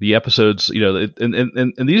the episodes. You know,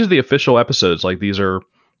 and these are the official episodes. Like these are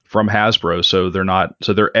from Hasbro, so they're not,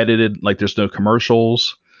 so they're edited. Like there's no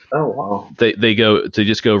commercials. oh wow. They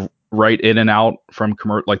just go right in and out from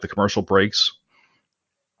like the commercial breaks.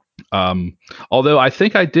 Although I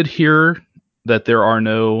think I did hear that there are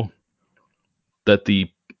no that the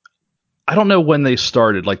I don't know when they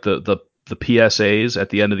started, like the PSAs at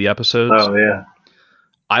the end of the episodes. Oh yeah.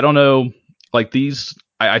 I don't know, like these.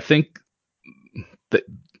 I think that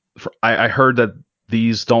I heard that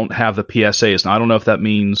these don't have the PSAs, and I don't know if that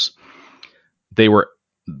means they were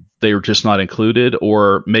they were just not included,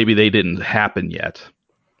 or maybe they didn't happen yet,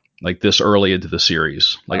 like this early into the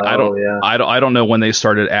series. Like Oh yeah. I don't know when they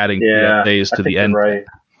started adding Yeah. PSAs I to think the you're end right.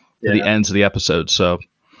 to the Yeah. ends of the episodes. So,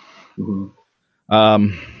 Mm-hmm.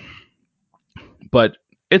 um, but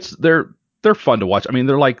they're fun to watch. I mean,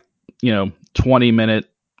 they're like 20-minute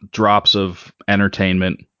drops of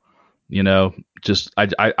entertainment. You know, just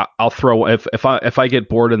I'll throw if I get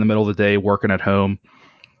bored in the middle of the day working at home,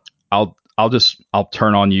 I'll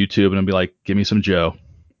turn on YouTube and I'll be like, give me some Joe.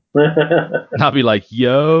 And I'll be like,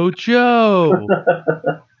 yo, Joe.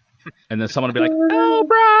 And then someone will be like,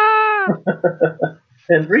 Cobra.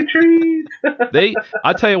 And retreat.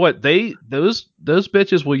 I tell you what, those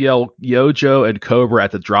bitches will yell Yo Joe and Cobra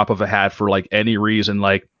at the drop of a hat for like any reason.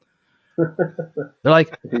 Like they're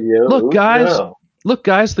like, look Yo, guys, Joe.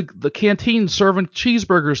 the canteen serving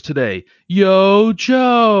cheeseburgers today. Yo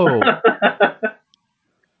Joe. That's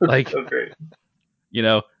Like, so great.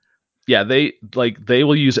 yeah, they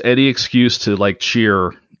will use any excuse to like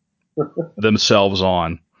cheer themselves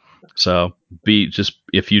on. So be just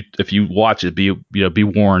if you watch it, be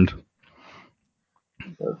warned.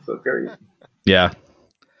 That's so great. Yeah.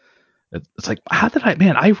 It's like, how did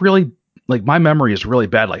I really, like, my memory is really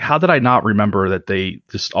bad. Like, how did I not remember that they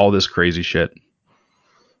just all this crazy shit?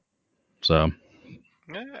 So,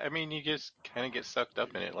 Yeah, I mean, you just kind of get sucked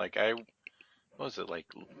up in it. Like what was it like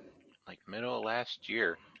middle of last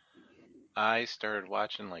year? I started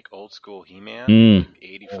watching like old school He-Man, mm, like Oh,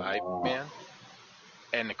 85 wow. Man.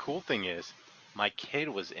 And the cool thing is, my kid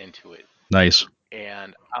was into it. nice.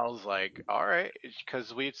 And I was like, all right,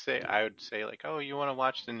 because I would say like, oh, you want to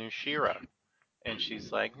watch the new She-Ra? And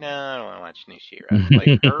she's like, no, I don't want to watch new She-Ra.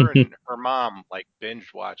 Like her and her mom like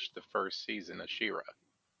binge watched the first season of She-Ra,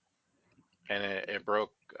 and it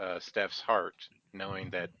broke Steph's heart knowing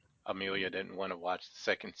that Amelia didn't want to watch the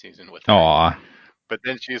second season with her. Aw. But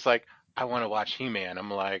then she's like, I want to watch He-Man.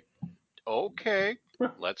 I'm like, okay,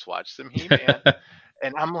 let's watch some He-Man.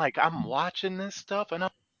 And I'm like, I'm watching this stuff, and I'm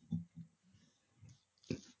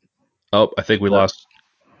Oh, I think we Uh, lost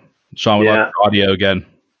Sean. We lost yeah. your audio again.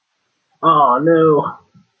 Oh no.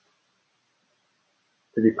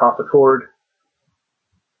 Did he pop the cord?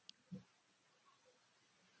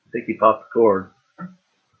 I think he popped the cord.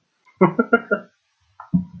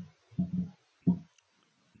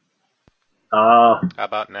 Ah. how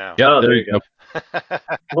about now? Yep, Oh, there there you you go. go.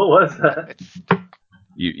 What was that? it's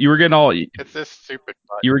You were getting all it's this stupid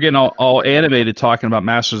you button. were getting all animated talking about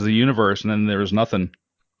Masters of the Universe, and then there was nothing.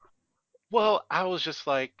 Well, I was just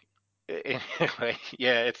like, anyway,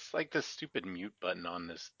 yeah, it's like this stupid mute button on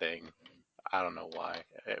this thing. I don't know why.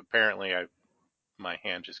 Apparently, my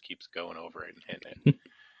hand just keeps going over it and hitting it.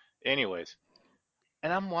 Anyways,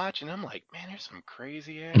 and I'm watching. I'm like, man, there's some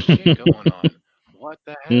crazy ass shit going on. What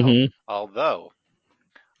the hell? Hmm. Although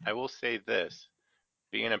I will say this,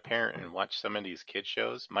 being a parent and watch some of these kid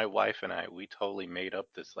shows, my wife and I, we totally made up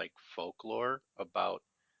this like folklore about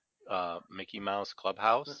Mickey Mouse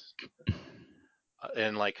Clubhouse,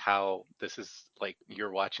 and like how this is like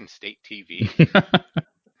you're watching state TV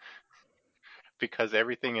because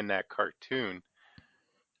everything in that cartoon,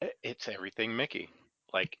 it's everything Mickey,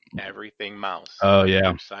 like everything mouse. Oh Like yeah.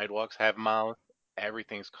 their sidewalks have mouse.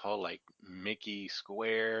 Everything's called like Mickey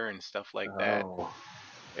Square and stuff like that. Oh.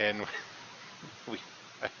 And we,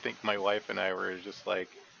 I think my wife and I were just like,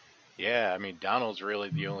 yeah, I mean Donald's really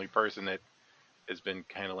the only person that has been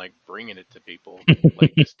kind of like bringing it to people,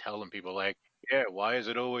 like just telling people like, yeah, why is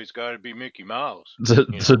it always got to be Mickey Mouse? So,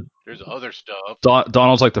 You so know, there's other stuff.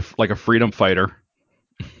 Donald's like a freedom fighter.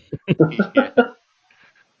 Yeah,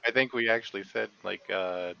 I think we actually said like,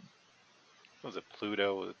 what was it,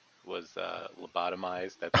 Pluto was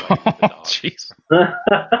lobotomized. That's why he was the Oh, dog. jeez.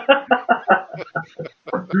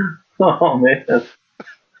 Oh man.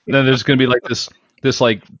 Then there's gonna be like this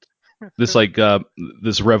like this like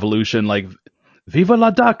this revolution like Viva la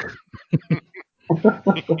Duck.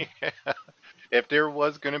 Yeah. If there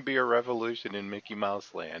was going to be a revolution in Mickey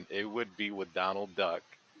Mouse Land, it would be with Donald Duck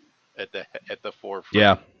at the forefront.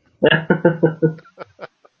 Yeah.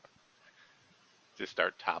 To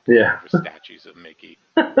start toppling Yeah. over statues of Mickey.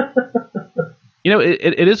 You know,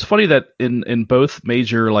 it is funny that in both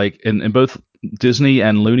major like in both Disney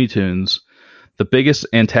and Looney Tunes, the biggest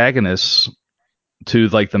antagonists to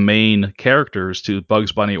like the main characters to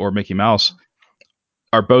Bugs Bunny or Mickey Mouse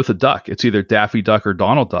are both a duck. It's either Daffy Duck or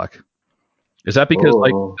Donald Duck. Oh. Is that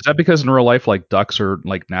because in real life like ducks are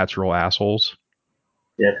like natural assholes?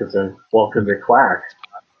 Yeah, because they quack.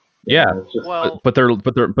 You Yeah, know, it's just. Well, but I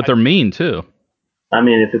they're mean too. I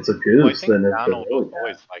mean, if it's a well, I goose, think then they're Donald was really bad.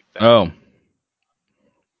 always like that. Oh.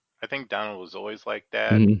 I think Donald was always like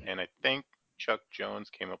that, Mhm. and I think Chuck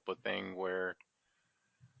Jones came up with a thing where,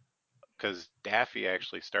 because Daffy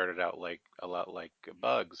actually started out like a lot like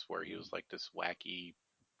Bugs, where he was like this wacky,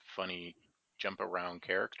 funny, jump around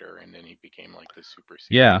character, and then he became like the super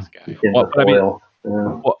Yeah. serious guy. Begin Well, to but I mean, foil.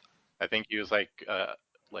 Yeah. well, I think he was like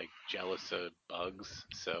jealous of Bugs,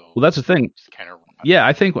 so that's the thing. just kind of Yeah,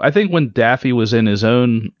 I think when Daffy was in his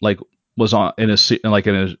own like was on in a like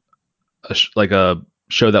in like a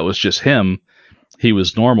show that was just him, he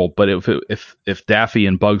was normal. But if Daffy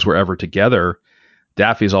and Bugs were ever together,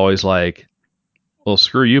 Daffy's always like, "Well,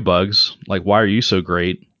 screw you, Bugs. Like, why are you so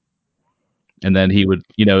great?" And then he would,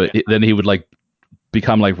 you know, yeah. then he would like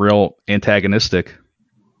become like real antagonistic.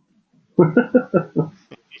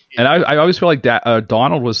 And I always feel like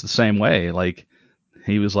Donald was the same way. Like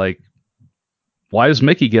he was like, "Why does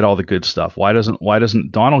Mickey get all the good stuff? Why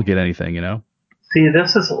doesn't Donald get anything?" You know? See,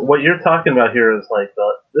 this is what you're talking about here is like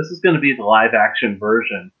this is going to be the live action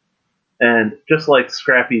version, and just like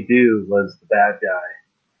Scrappy Doo was the bad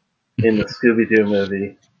guy in the Scooby Doo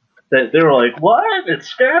movie, they were like, "What? It's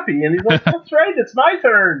Scrappy," and he's like, "That's right, it's my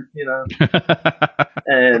turn," you know,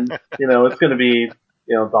 and it's going to be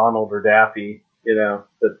Donald or Daffy,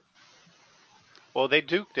 but Well, they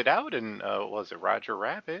duked it out in was it Roger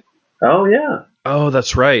Rabbit? oh yeah. Oh,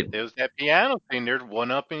 that's right. There was that piano scene. They're one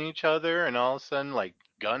upping each other, and all of a sudden, like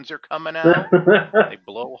guns are coming out. They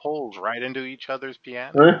blow holes right into each other's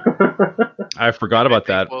piano. I forgot I about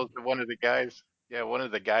think that. well, one of the guys, yeah, one of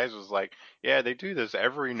the guys was like, "Yeah, they do this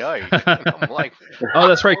every night," and I'm like, Oh,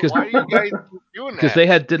 that's right. Why do you guys keep doing Because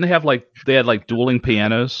that?" they had like dueling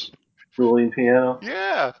pianos. Dueling piano.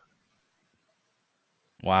 Yeah.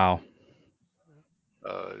 Wow,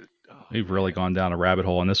 Oh we've really man. gone down a rabbit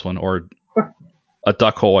hole on this one, or a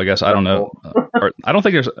duck hole, I guess. I don't Duck know. hole. Or I don't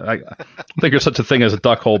think I don't think there's such a thing as a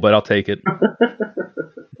duck hole, but I'll take it.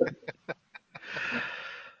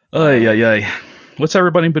 Ay, ay, ay. What's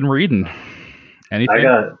everybody been reading? I Anything?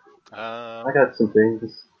 got I Um, got some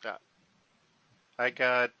things. uh, I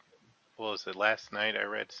got what was it last night? I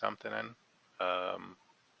read something on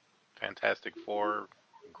Fantastic Four,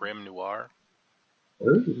 Grim Noir.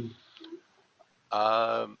 Ooh.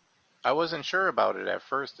 Um, I wasn't sure about it at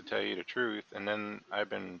first, to tell you the truth, and then I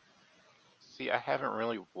haven't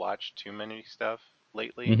really watched too many stuff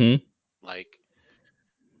lately. Mm-hmm. Like,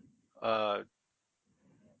 uh,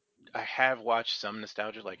 I have watched some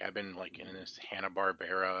nostalgia. Like, I've been like in this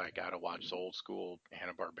Hanna-Barbera. I gotta watch old school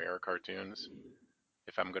Hanna-Barbera cartoons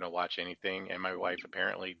if I'm gonna watch anything. And my wife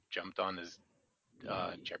apparently jumped on this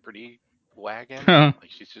Jeopardy wagon. Like,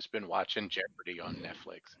 she's just been watching Jeopardy on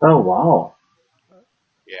Netflix. Oh wow.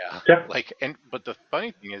 Yeah. Jeff. Like, but the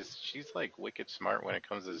funny thing is, she's like wicked smart when it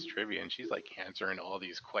comes to this trivia, and she's like answering all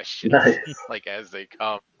these questions Nice. like as they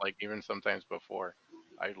come, like even sometimes before.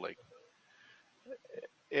 I like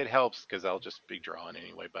it helps because I'll just be drawing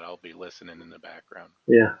anyway, but I'll be listening in the background.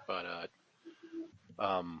 Yeah. But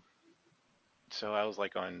um, so I was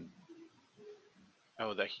like on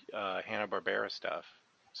the Hanna Barbera stuff.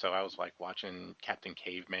 So I was like watching Captain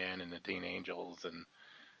Caveman and the Teen Angels, and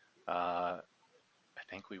uh, I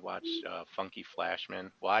think we watched Funky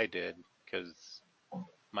Flashman. Well, I did because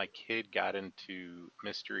my kid got into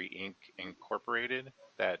Mystery Inc. Incorporated,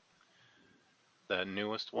 the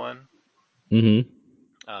newest one. Mm-hmm.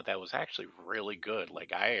 That was actually really good.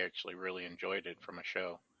 Like I actually really enjoyed it from a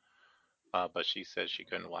show. but she said she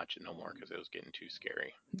couldn't watch it no more because it was getting too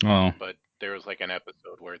scary. Oh, But there was like an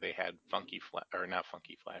episode where they had or not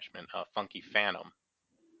Funky Flashman, Funky Phantom,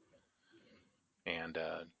 and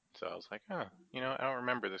so I was like, huh, I don't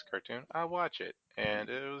remember this cartoon. I'll watch it, and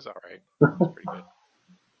it was all right. It was pretty good.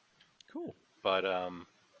 cool. But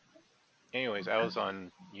anyways, I was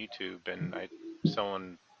on YouTube, and I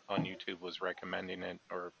someone on YouTube was recommending it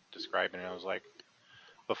or describing it. I was like,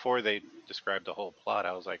 before they described the whole plot,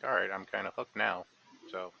 I was like, all right, I'm kind of hooked now,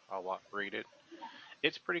 so I'll read it.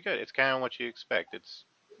 It's pretty good. It's kind of what you expect. It's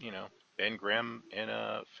Ben Grimm in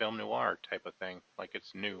a film noir type of thing, like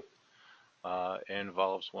it's new. It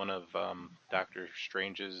involves one of Doctor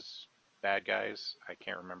Strange's bad guys. I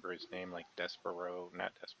can't remember his name, like Despero,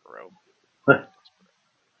 not Despero, not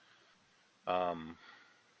Despero.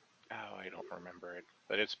 Oh, I don't remember it,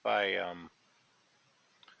 but it's by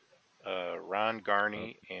Ron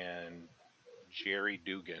Garney and Jerry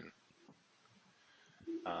Dugan.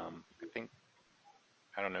 I think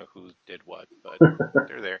I don't know who did what, but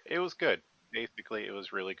they're there. It was good. Basically, it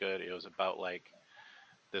was really good. It was about like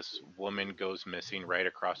this woman goes missing right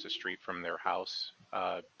across the street from their house.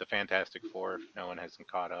 The Fantastic Four, if no one hasn't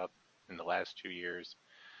caught up in the last 2 years,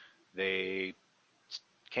 they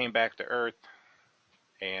came back to Earth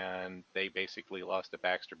and they basically lost the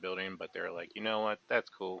Baxter building, but they're like, you know what? That's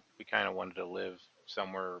cool. We kind of wanted to live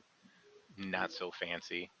somewhere not so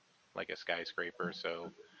fancy, like a skyscraper,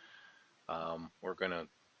 so we're going to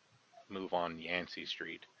move on Yancey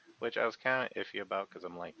Street, which I was kind of iffy about because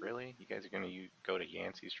I'm like, really? You guys are going to go to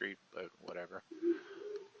Yancey Street? But whatever.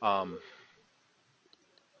 Um,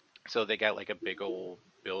 So they got like a big old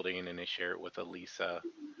building and they share it with Elisa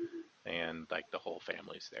and like the whole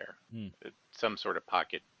family's there. Hmm. It's some sort of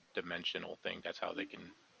pocket dimensional thing. That's how they can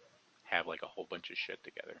have like a whole bunch of shit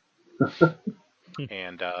together.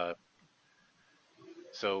 And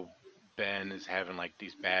so Ben is having like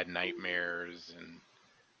these bad nightmares and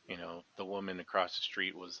the woman across the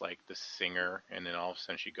street was like the singer and then all of a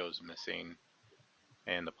sudden she goes missing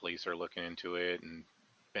and the police are looking into it and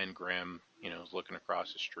Ben Grimm, is looking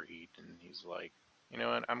across the street and he's like, you know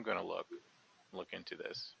what, I'm gonna look into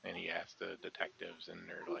this. And he asked the detectives, and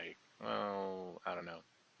they're like, well, I don't know.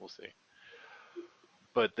 We'll see.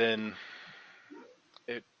 But then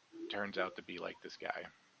it turns out to be like this guy.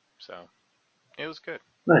 So it was good.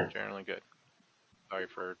 Nice. Generally good. Sorry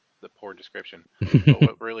for the poor description. But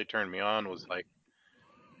what really turned me on was like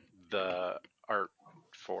the art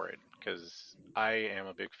for it. Because I am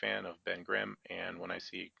a big fan of Ben Grimm. And when I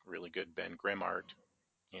see really good Ben Grimm art,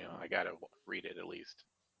 I got to read it at least.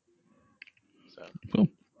 So Cool.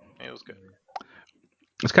 it was good.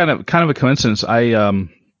 It's kind of a coincidence. I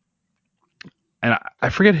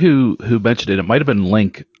forget who mentioned it. It might have been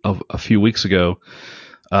Link a few weeks ago.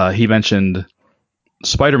 He mentioned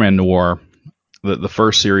Spider-Man Noir, the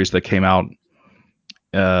first series that came out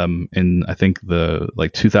in I think the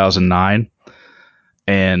like 2009,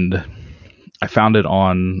 and I found it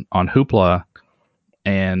on Hoopla,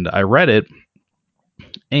 and I read it,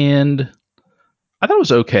 and I thought it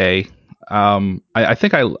was okay. I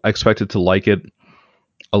think I expected to like it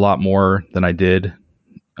a lot more than I did.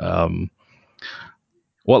 Um,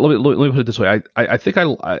 well, let me put it this way. I think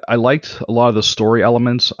I liked a lot of the story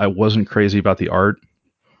elements. I wasn't crazy about the art.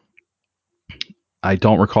 I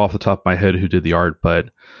don't recall off the top of my head who did the art,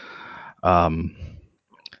 but um,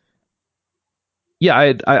 yeah,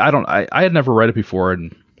 I had never read it before,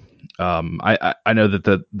 and I know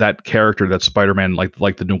that character, that Spider-Man,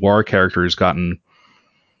 like the noir character, has gotten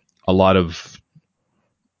a lot of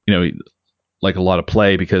you know like a lot of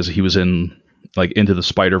play because he was in like Into the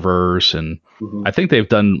Spider-Verse, and Hmm. I think they've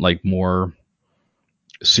done like more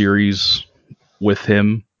series with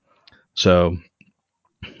him. So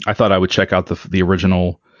I thought I would check out the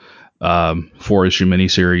original 4 issue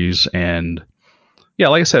miniseries, and yeah,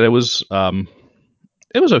 like I said, it was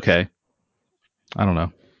okay. I don't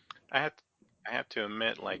know. I have I have to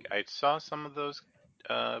admit, like I saw some of those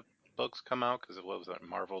uh books come out because it was like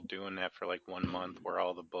Marvel doing that for like 1 month where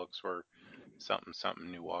all the books were something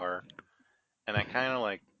something noir, and I kind of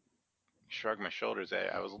like shrugged my shoulders at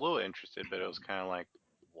it. I was a little interested, but it was kind of like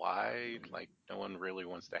why? Like no one really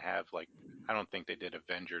wants to have like I don't think they did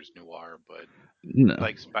Avengers noir, but No.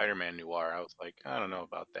 like Spider-Man noir, I was like I don't know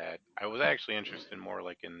about that. I was actually interested more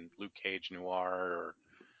like in Luke Cage noir or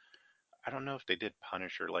I don't know if they did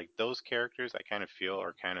Punisher. Like those characters, I kind of feel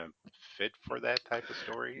are kind of fit for that type of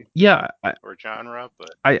story Yeah, or genre.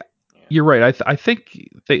 But I yeah, you're right. I think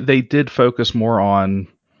they did focus more on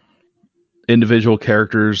individual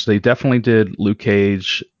characters. They definitely did Luke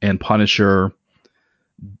Cage and Punisher.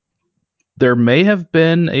 There may have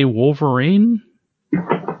been a Wolverine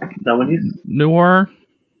Now, when noir.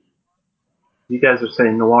 you guys are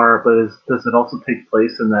saying noir, but does it also take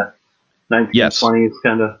place in that Yes, 1920s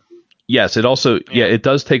kind of? yes. It also Yeah. it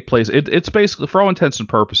does take place. It's basically, for all intents and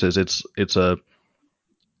purposes, it's a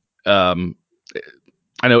um.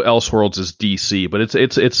 I know Elseworlds is DC, but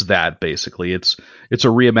it's that basically. It's a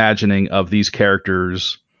reimagining of these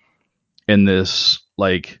characters in this,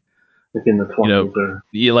 like, Like in the you know,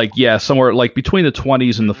 20s or somewhere like between the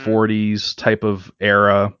 20s and the Hmm. 40s type of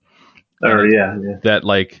era, and it's yeah, yeah. that,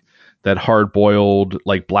 like, that hard boiled,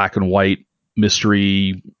 like, black and white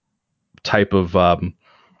mystery type of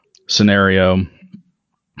scenario.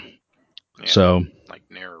 Yeah. So Like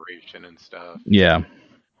narration and stuff. yeah,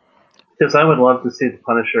 Because I would love to see the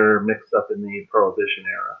Punisher mixed up in the Prohibition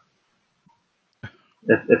era.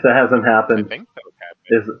 If that hasn't I happened, think that would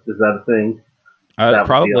happen. is that a thing? That would be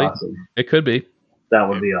probably awesome. it could be. That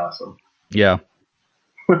would It, be awesome. Yeah.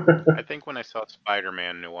 I think when I saw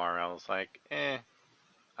Spider-Man Noir, I was like, I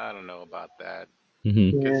don't know about that.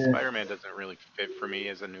 Hmm. Because Yeah, Spider-Man doesn't really fit for me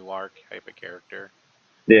as a noir type of character.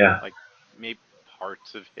 yeah, Like, maybe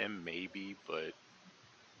parts of him, maybe, but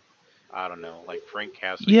I don't know. Like Frank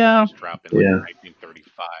Castle, you could Yeah. just drop in like yeah.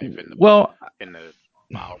 1935 Well, in the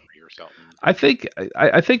Bowery or something. I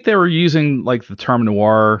think they were using, like, the term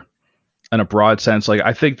noir in a broad sense. Like,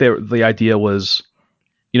 I think the idea was,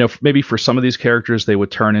 maybe for some of these characters they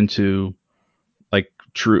would turn into, like,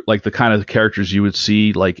 true, like, the kind of characters you would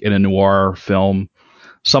see, like, in a noir film.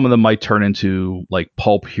 Some of them might turn into, like,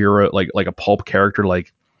 pulp hero, like a pulp character.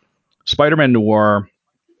 Like, Spider-Man Noir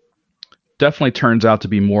definitely turns out to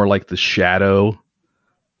be more like the Shadow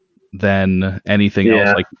than anything else.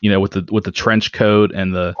 Yeah. Like, with the trench coat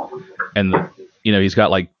and the he's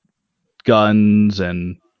got, like, guns,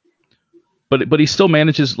 and but he still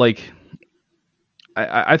manages, like,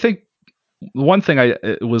 I think one thing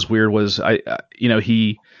was weird was,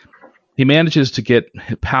 he manages to get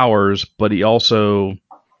powers, but he also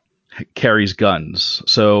carries guns.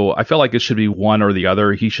 So I felt like it should be one or the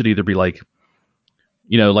other. He should either be, like,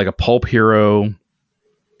 like a pulp hero.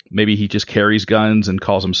 Maybe he just carries guns and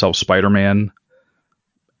calls himself Spider-Man,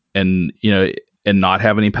 and and not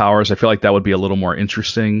have any powers. I feel like that would be a little more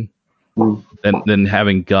interesting Mm. than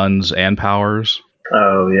having guns and powers.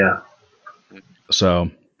 Oh, yeah.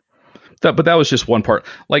 So but that was just one part.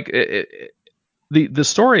 Like, the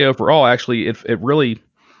story overall, actually, it really,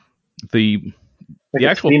 the Like the a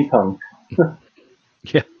actual, steampunk.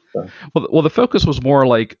 yeah. So, Well, the focus was more,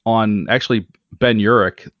 like, on, actually, Ben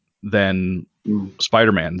Urich than mm.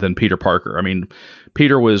 Spider-Man, than Peter Parker. I mean,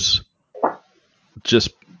 Peter was just,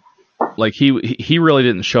 like, he really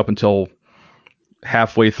didn't show up until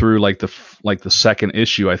halfway through, like, the second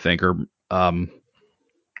issue, I think, or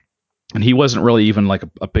and he wasn't really even, like,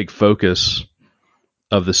 a big focus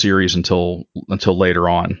of the series until later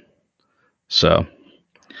on. So,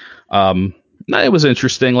 no, it was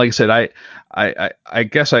interesting. Like I said, I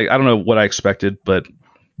guess I don't know what I expected, but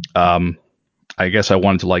um, I guess I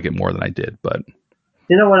wanted to like it more than I did. But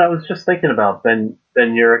You know what? I was just thinking about Ben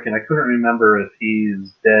Urich, and I couldn't remember if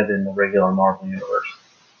he's dead in the regular Marvel universe.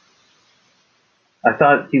 I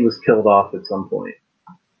thought he was killed off at some point.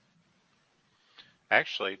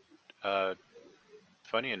 Actually, uh,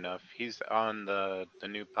 funny enough, he's on the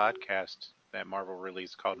new podcast that Marvel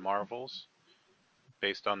released called Marvels,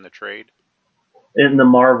 based on the trade. In the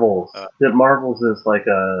Marvels, Uh, the Marvels is like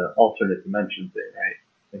a alternate dimension thing, right?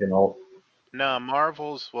 Like an alt. no,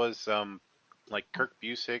 Marvels was like Kirk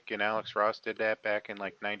Busiek and Alex Ross did that back in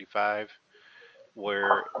like '95,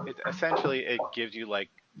 where it essentially it gives you like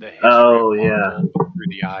the history of Oh yeah, Marvel but through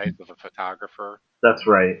the eyes of a photographer. that's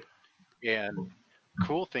right. And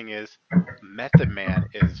cool thing is, Method Man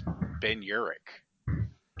is Ben Urich.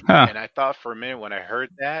 huh. And I thought for a minute when I heard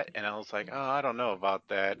that, and I was like, oh, I don't know about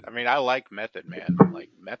that. I mean, I like Method Man. Like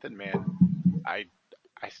Method Man, I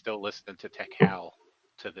I still listen to Tech Hal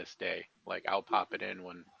to this day. Like I'll pop it in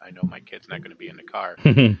when I know my kid's not going to be in the car,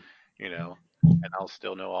 you know, and I'll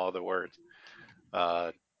still know all the words.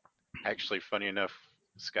 Uh, Actually, funny enough,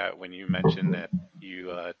 Scott, when you mentioned that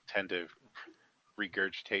you tend to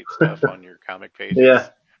regurgitate stuff on your comic Yeah.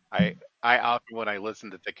 pages, I often when I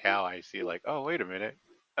listen to Tech Hal, I see like, oh, wait a minute.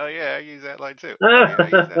 Oh yeah, I use that line too. Oh yeah, I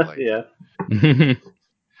use that line too. Yeah.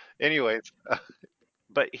 Anyways,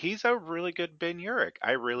 but he's a really good Ben Urich.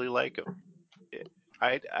 I really like him.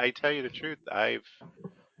 I tell you the truth, I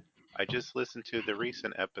just listened to the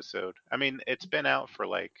recent episode. I mean, it's been out for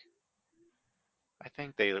like I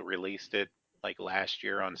think they released it like last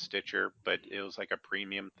year on Stitcher, but it was like a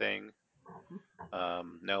premium thing.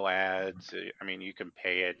 No ads. I mean, you can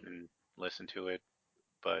pay it and listen to it,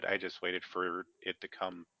 but I just waited for it to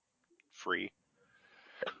come free.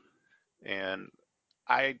 and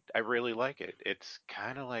I really like it. It's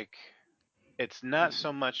kind of like it's not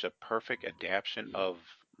so much a perfect adaptation of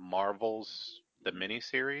Marvel's the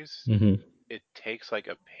miniseries. Hmm. It takes like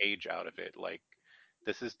a page out of it. Like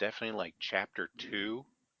this is definitely like chapter two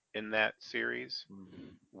in that series,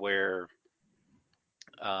 where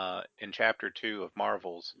in chapter two of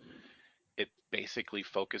Marvel's, it basically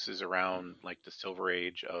focuses around like the Silver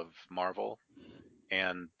Age of Marvel,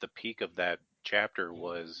 and the peak of that chapter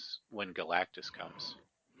was when Galactus comes,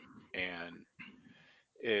 and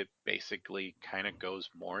it basically kind of goes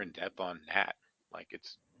more in depth on that. Like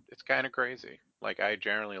it's kind of crazy. Like I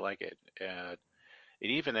generally like it. It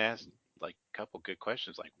even asked like a couple good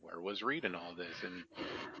questions, like where was Reed in all this, and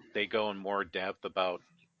they go in more depth about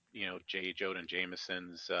J. Jonah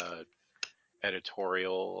Jameson's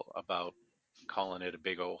editorial about calling it a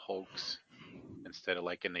big old hoax instead of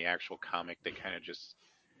like in the actual comic they kind of just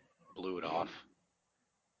blew it off.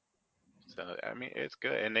 So I mean it's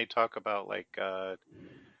good, and they talk about like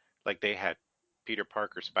they had Peter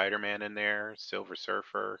Parker Spider-Man in there, Silver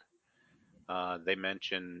Surfer. They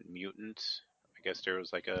mentioned mutants. I guess there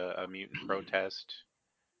was like a mutant protest,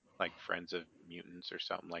 like Friends of Mutants or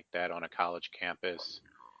something like that on a college campus,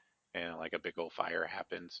 and like a big old fire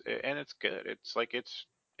happens, and it's good. It's like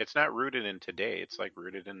it's not rooted in today. It's like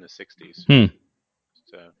rooted in the '60s. Hmm.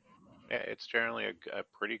 So yeah, it's generally a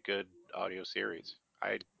pretty good audio series.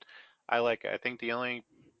 I like it. I think the only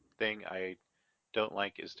thing I don't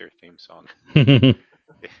like is their theme song.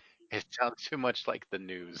 It sounds too much like the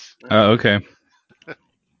news. Okay.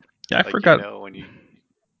 Yeah, I Like forgot. when you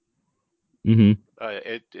Hmm.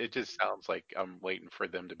 it just sounds like I'm waiting for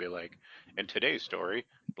them to be like, in today's story,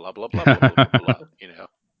 blah blah blah blah blah blah blah.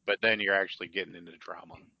 But then you're actually getting into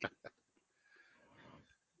drama.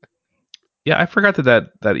 Yeah, I forgot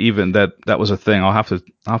that was a thing. I'll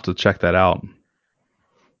have to check that out.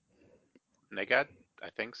 And they got I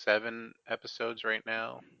think 7 episodes right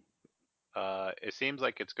now. It seems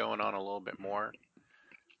like it's going on a little bit more.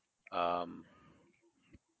 Um,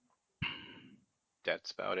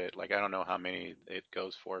 that's about it. Like I don't know how many it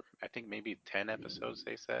goes for. I think maybe 10 episodes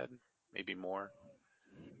they said, maybe more.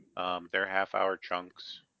 They're half-hour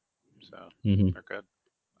chunks, so Hmm. they're good.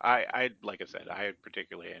 I like I said, I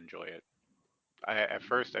particularly enjoy it. At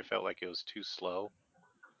first I felt like it was too slow,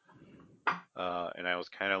 and I was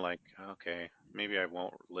kind of like, okay, maybe I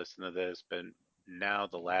won't listen to this. But now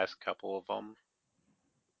the last couple of them,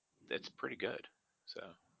 it's pretty good. So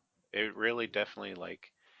it really definitely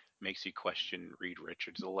like makes you question Reed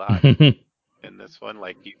Richards a lot in this one.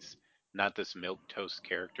 Like he's not this milk toast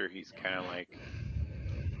character. He's kind of like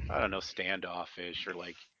I don't know, standoffish, or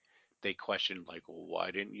like they question like, well, why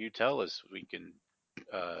didn't you tell us? We can,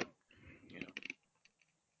 uh, you know,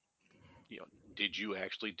 you know, did you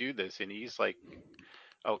actually do this? And he's like,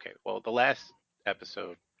 okay, well, the last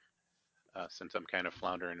episode, since I'm kind of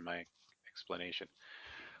floundering in my explanation,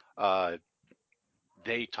 uh,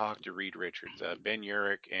 they talked to Reed Richards, Ben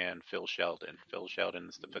Urich, and Phil Sheldon. Phil Sheldon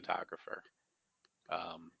is the photographer.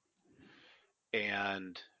 Um,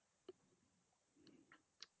 and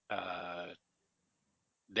uh,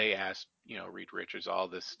 they asked, Reed Richards all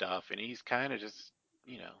this stuff, and he's kind of just,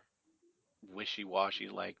 you know, wishy-washy,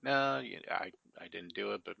 like, no, I didn't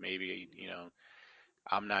do it, but maybe,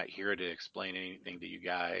 I'm not here to explain anything to you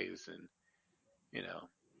guys, and you know,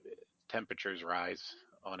 temperatures rise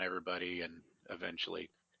on everybody, and eventually,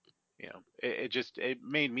 it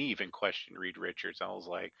made me even question Reed Richards. I was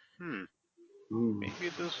like, maybe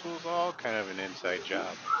this was all kind of an inside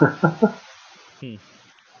job. Hmm.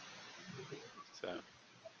 So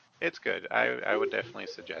it's good. I would definitely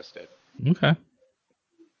suggest it. Okay.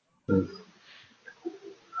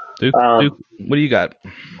 Duke, Um, what do you got?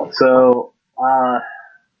 so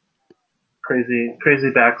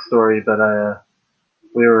crazy backstory, but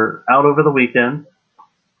we were out over the weekend.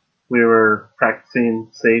 We were practicing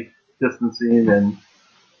safe distancing and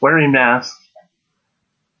wearing masks,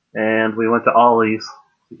 and we went to Ollie's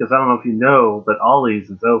because I don't know if you know, but Ollie's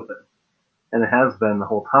is open, and it has been the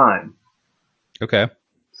whole time. Okay.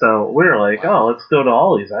 So we were like, oh, Wow. let's go to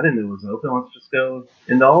Ollie's. I didn't know it was open. Let's just go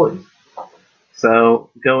into Ollie's. So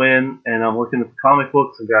go in, and I'm looking at the comic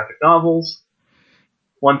books and graphic novels.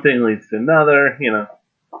 One thing leads to another.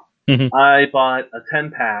 Hmm. I bought a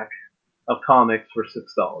 10 pack of comics for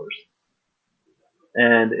 $6,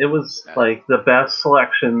 and it was Nice. like the best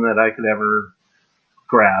selection that I could ever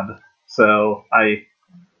grab. So I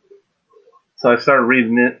started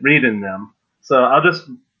reading them. So I'll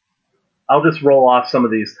just roll off some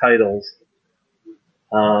of these titles.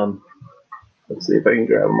 Um, let's see if I can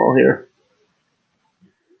grab them all here.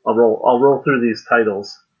 I'll roll through these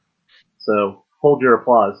titles. So hold your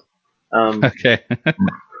applause. Okay.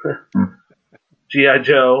 G.I.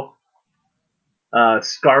 Joe,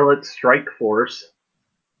 Scarlet Strike Force,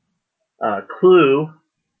 Clue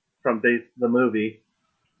from the movie,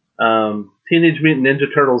 Teenage Mutant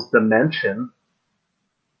Ninja Turtles Dimension,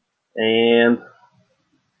 and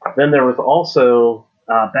then there was also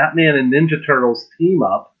Batman and Ninja Turtles Team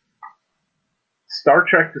Up, Star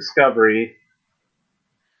Trek Discovery,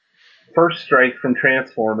 First Strike from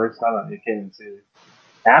Transformers. I don't know, you can't even see it.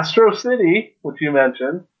 Astro City, which you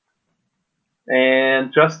mentioned,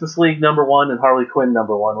 and Justice League #1 and Harley Quinn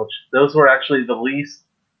 #1, which those were actually the least.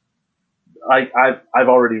 I've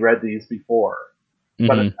already read these before,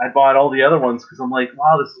 but I bought all the other ones because I'm like,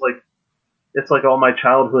 wow, this is like, it's like all my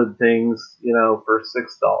childhood things, for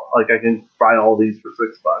 $6. Like I can buy all these for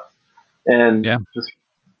 $6, and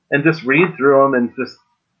just read through them and just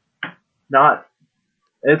not.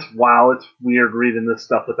 It's weird reading this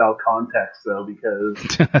stuff without context though, because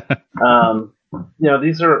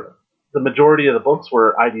these are the majority of the books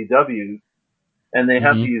were IDW, and they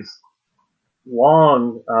have these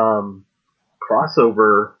long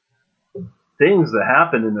crossover things that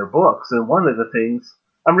happen in their books. And one of the things,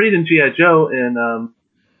 I'm reading G.I. Joe, and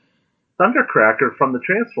Thundercracker from the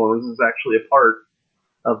Transformers is actually a part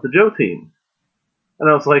of the Joe team. And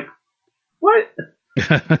I was like, what?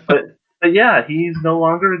 but yeah, he's no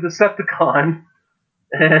longer a Decepticon,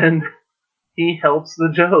 and he helps the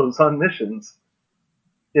Joes on missions.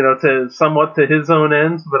 To somewhat to his own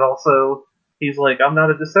ends, but also he's like, I'm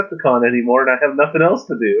not a Decepticon anymore, and I have nothing else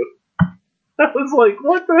to do. I was like,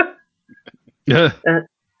 what the?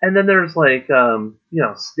 And then there's like,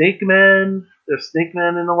 Snake Men. There's Snake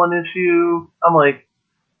Men in the one issue. I'm like,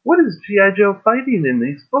 what is G.I. Joe fighting in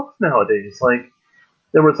these books nowadays? Like,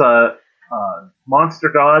 there was a monster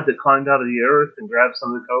god that climbed out of the earth and grabbed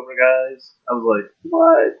some of the Cobra guys. I was like,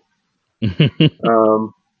 what?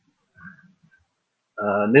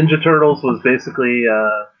 Ninja Turtles was basically,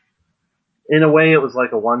 in a way, it was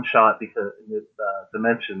like a one-shot because with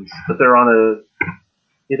dimensions, but they're on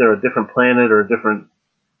either a different planet or a different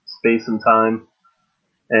space and time,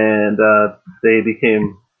 and they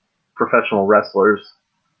became professional wrestlers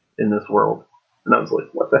in this world. And I was like,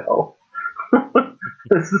 what the hell?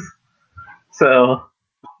 This is so.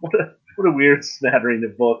 What a weird smattering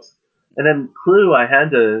of books. And then Clue,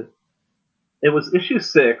 it was issue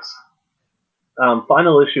 6,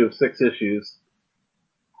 final issue of 6 issues.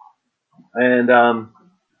 And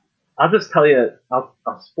I'll just tell you, I'll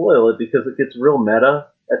spoil it because it gets real meta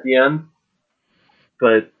at the end.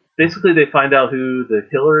 But basically, they find out who the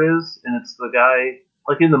killer is, and it's the guy,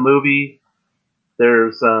 like in the movie,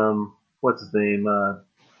 there's, what's his name,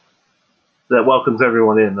 that welcomes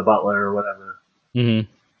everyone in, the butler or whatever. Tim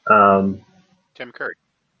Curry.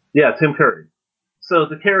 Yeah, Tim Curry. So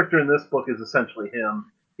the character in this book is essentially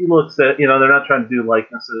him. He looks at, they're not trying to do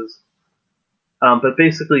likenesses. But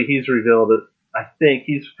basically he's revealed that, I think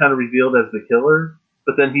he's kind of revealed as the killer,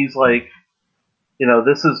 but then he's like,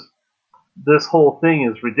 this whole thing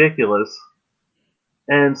is ridiculous.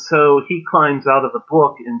 And so he climbs out of the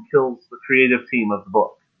book and kills the creative team of the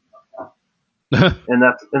book. and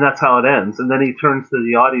that's how it ends. And then he turns to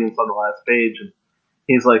the audience on the last page and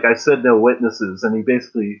he's like, I said no witnesses, and he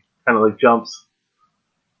basically kind of like jumps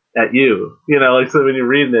at you. So when you're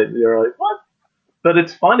reading it, you're like, what? But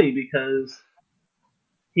it's funny because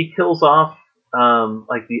he kills off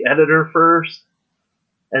like the editor first,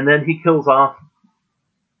 and then he kills off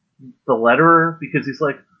the letterer because he's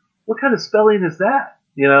like, what kind of spelling is that?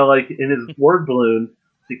 Like in his word balloon,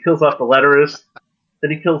 he kills off the letterist,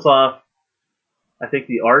 then he kills off, I think,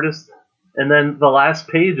 the artist, and then the last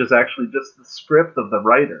page is actually just the script of the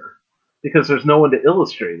writer because there's no one to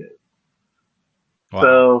illustrate it. Wow.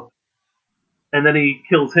 So, and then he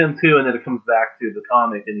kills him too, and then it comes back to the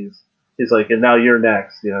comic, and he's like, and now you're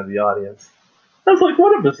next, the audience. I was like,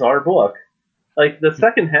 what a bizarre book. Like the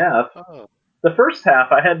second half, the first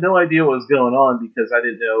half, I had no idea what was going on because I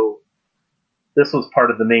didn't know this was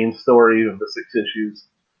part of the main story of the 6 issues.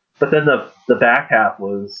 But then the back half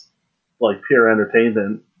was like pure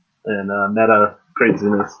entertainment and meta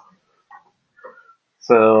craziness.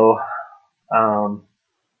 So,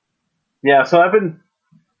 yeah, so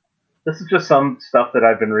this is just some stuff that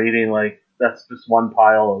I've been reading. Like, that's just one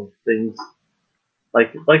pile of things.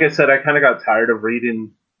 Like I said, I kind of got tired of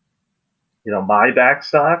reading, my back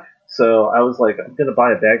stock. So I was like, I'm going to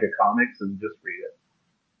buy a bag of comics and just read it.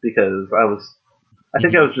 Because I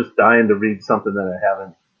think I was just dying to read something that I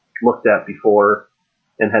haven't looked at before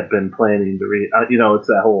and had been planning to read. It's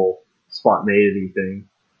that whole spontaneity thing.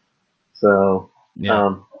 So,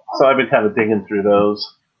 so I've been kind of digging through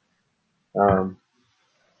those.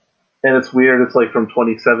 and it's weird. It's like from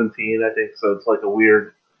 2017, I think. So it's like a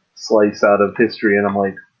weird slice out of history, and I'm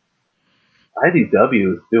like,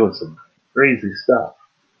 IDW is doing some crazy stuff.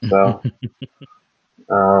 So,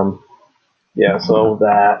 um, yeah. So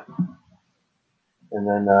that, and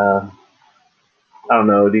then I don't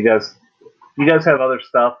know. Do you guys have other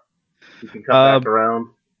stuff you can come Uh, back around?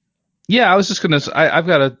 yeah, I was just gonna. I've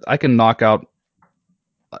got a. I can knock out,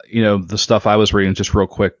 the stuff I was reading just real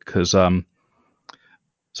quick because So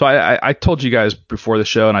I told you guys before the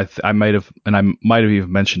show, and I might have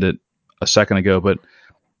even mentioned it a second ago, but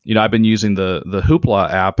I've been using the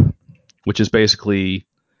Hoopla app, which is basically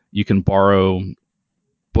you can borrow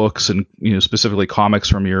books and specifically comics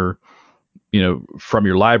from your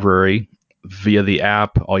library via the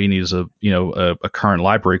app. All you need is a current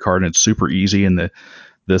library card, and it's super easy, and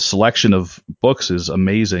the selection of books is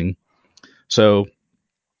amazing. So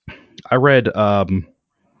I read I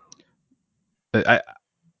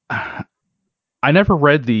I never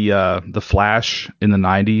read the Flash in the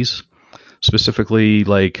 '90s, specifically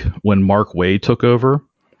like when Mark Waid took over,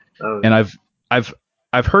 Oh, and I've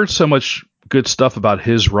I've heard so much good stuff about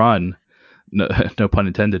his run. No, no pun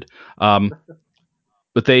intended.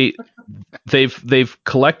 But they've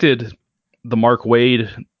collected the Mark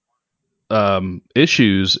Waid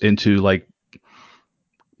issues into like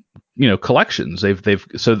collections. They've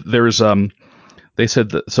so there's they said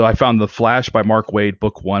that, so I found the Flash by Mark Waid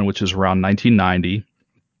book one, which is around 1990,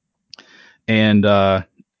 and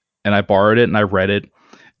I borrowed it and I read it,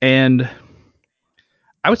 and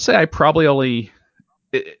I would say I probably only.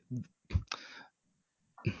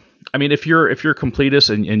 I mean, if you're a completist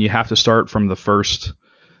and you have to start from the first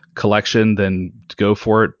collection, then go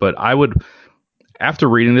for it. But I would, after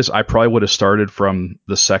reading this, I probably would have started from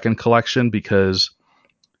the second collection because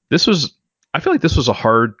this was, I feel like this was a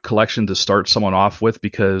hard collection to start someone off with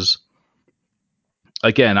because,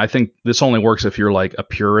 again, I think this only works if you're like a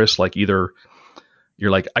purist, like either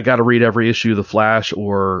you're like, I got to read every issue of the Flash,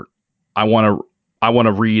 or I want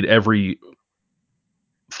to read every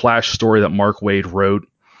Flash story that Mark Waid wrote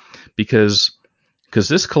because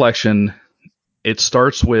this collection, it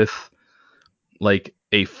starts with like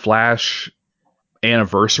a Flash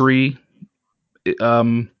anniversary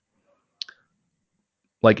um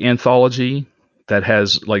like anthology that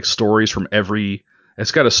has like stories from every,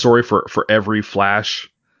 it's got a story for every Flash,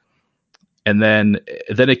 and then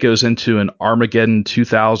it goes into an Armageddon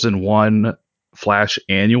 2001 Flash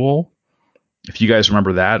annual, if you guys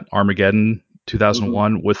remember that Armageddon mm-hmm.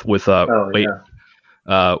 2001 with Oh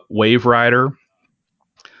yeah. Wave Rider.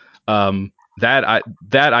 That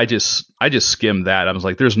I just skimmed that. I was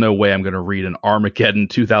like, there's no way I'm going to read an Armageddon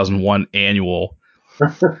 2001 annual.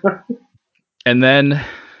 And then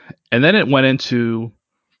it went into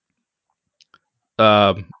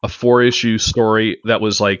a 4-issue story that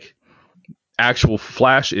was like actual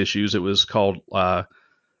Flash issues. It was called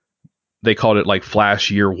they called it like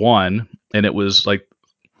Flash Year One, and it was like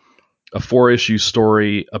a 4-issue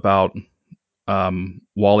story about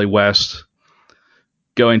Wally West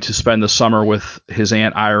going to spend the summer with his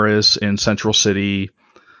aunt Iris in Central City,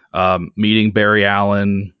 meeting Barry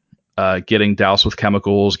Allen, getting doused with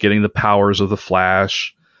chemicals, getting the powers of the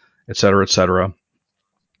Flash, et cetera, et cetera.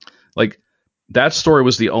 Like that story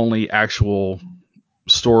was the only actual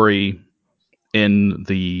story in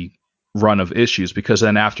the run of issues, because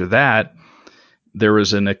then after that there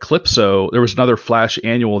was an Eclipso. There was another Flash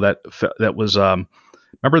annual that was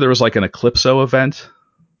remember there was like an Eclipso event.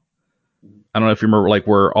 I don't know if you remember, like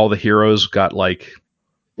where all the heroes got like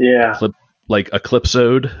Yeah. like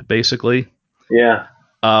Eclipsoed basically. Yeah.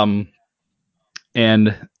 Um,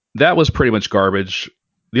 and that was pretty much garbage.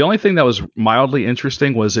 The only thing that was mildly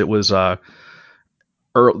interesting was it was there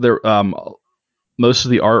most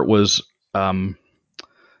of the art was um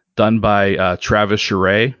done by Travis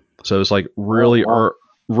Charest. So it was like Oh wow.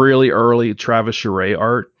 really early Travis Charest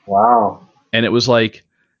art, Wow. and it was like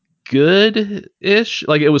good-ish.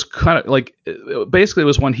 Like it was kind of like, basically it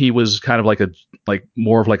was when he was kind of like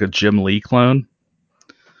more of like a Jim Lee clone.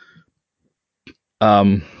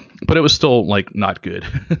 Um, but it was still like not good.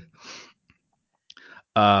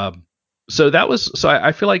 um, so that was so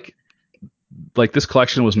I feel like this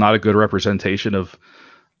collection was not a good representation of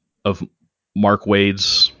Mark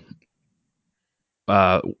Waid's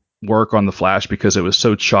uh, work on the Flash, because it was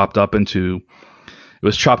so chopped up into,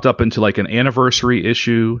 like an anniversary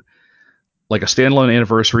issue, like a standalone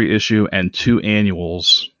anniversary issue, and two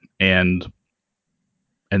annuals, and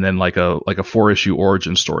then like a 4-issue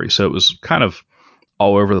origin story. So it was kind of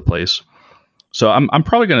all over the place. So I'm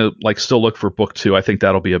probably gonna like still look for book two. I think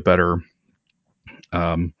that'll be um,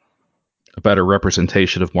 a better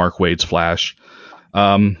representation of Mark Waid's Flash.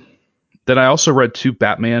 Um, Then I also read 2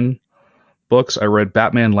 Batman books. I read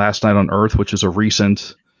Batman Last Night on Earth, which is a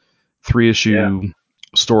recent 3-issue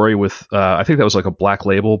story with I think that was like a Black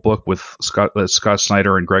Label book with Scott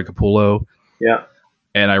Snyder and Greg Capullo. Yeah.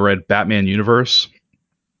 And I read Batman Universe.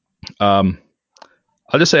 I'll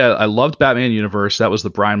just say I loved Batman Universe. That was the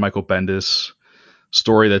Brian Michael Bendis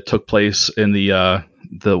story that took place in the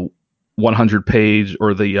 100 page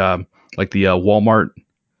or the Walmart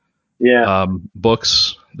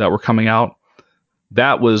books that were coming out.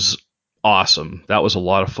 That was awesome. That was a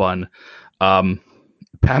lot of fun.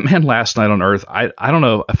 Batman Last Night on Earth. I don't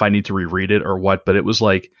know if I need to reread it or what, but it was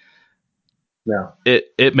like no.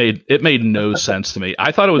 It made no sense to me.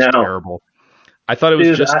 I thought it was terrible. I thought it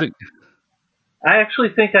was I actually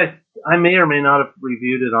think I may or may not have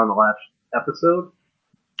reviewed it on the last episode.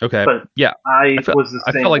 Okay. But yeah, I was the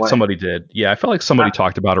same way. I felt like somebody did. Yeah, I felt like somebody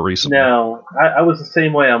talked about it recently. No, I was the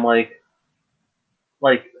same way. I'm like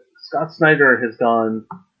Scott Snyder has gone.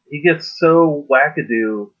 He gets so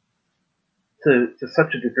wackadoo to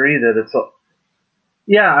such a degree that it's.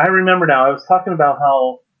 Yeah, I remember now. I was talking about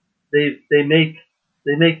how they make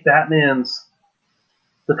Batman's.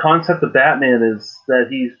 The concept of Batman is that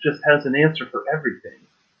he just has an answer for everything,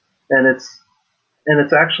 and it's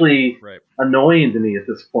actually annoying to me at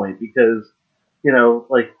this point because,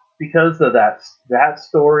 because of that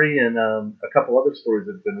story and a couple other stories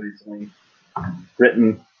that have been recently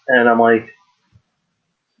written, and I'm like,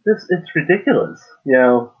 it's ridiculous,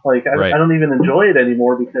 I don't even enjoy it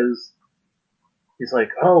anymore because he's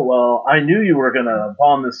like, oh well, I knew you were gonna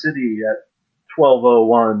bomb the city at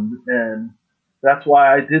 12:01, and that's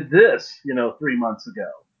why I did this, 3 months ago.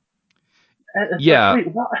 And it's like, wait,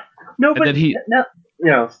 what? Nobody,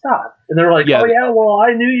 stop. And they're like, oh yeah, well,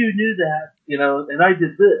 I knew you knew that, and I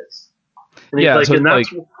did this. And he's like,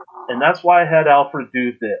 and that's why I had Alfred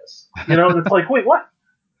do this. And it's like, wait, what?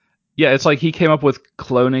 Yeah, it's like he came up with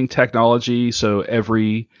cloning technology, so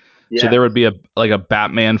so there would be a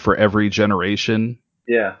Batman for every generation.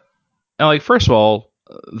 Yeah. And first of all,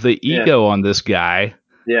 the ego on this guy.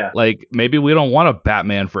 Yeah. Maybe we don't want a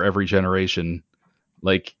Batman for every generation.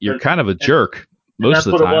 You're kind of a jerk most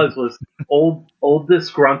of the time. That's what it was old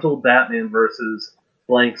disgruntled Batman versus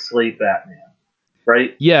blank slate Batman,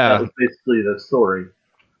 right? Yeah. That was basically the story.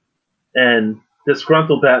 And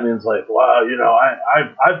disgruntled Batman's like, wow,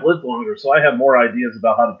 I've lived longer, so I have more ideas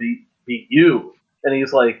about how to beat you. And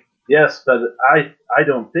he's like, yes, but I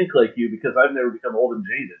don't think like you because I've never become old and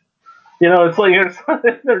jaded. It's like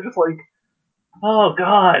they're just like, oh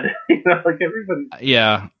God, everybody.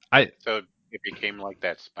 Yeah, So it became like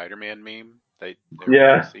that Spider-Man meme that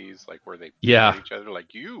everybody sees, where they at each other,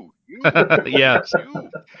 like you. Yeah,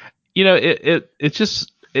 you. It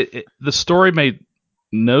just the story made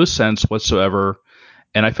no sense whatsoever,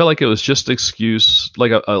 and I felt like it was just an excuse,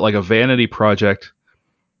 like a vanity project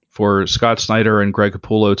for Scott Snyder and Greg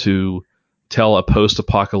Capullo to tell a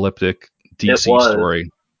post-apocalyptic DC story.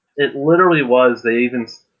 It literally was. They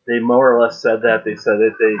more or less said that. They said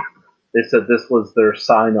they said this was their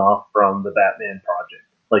sign off from the Batman project.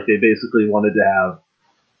 Like they basically wanted to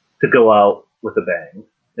go out with a bang,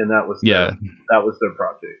 and that was their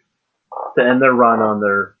project to end their run on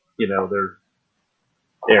their their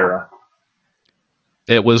era.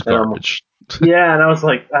 It was garbage. And I was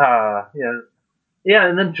like, yeah.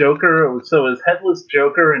 And then Joker. It was headless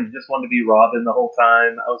Joker, and he just wanted to be Robin the whole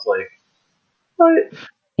time. I was like, what?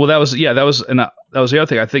 Well, that was the other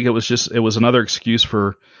thing. I think it was another excuse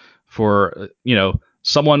for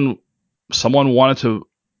someone wanted to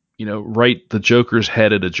write the Joker's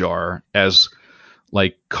head in a jar as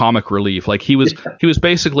comic relief. He was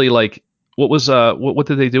basically what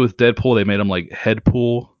did they do with Deadpool? They made him like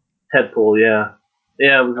Headpool. Headpool, yeah,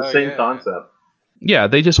 it was the same concept. Yeah,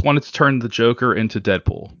 they just wanted to turn the Joker into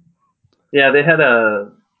Deadpool. Yeah, they had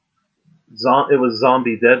it was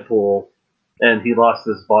zombie Deadpool, and he lost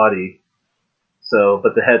his body. So,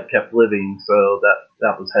 but the head kept living, so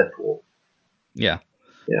that was Headpool. Yeah.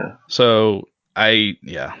 Yeah. So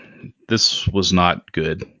this was not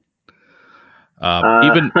good.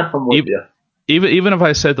 Even if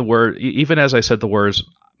I said the word, even as I said the words,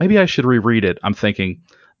 maybe I should reread it. I'm thinking,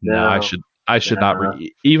 no, I should not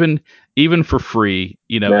read even for free.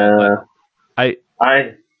 I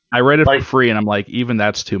read it for free, and I'm like, even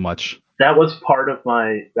that's too much. That was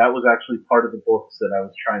actually part of the books that I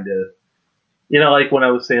was trying to, when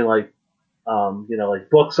I was saying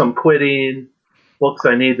books I'm quitting, books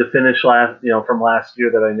I need to finish from last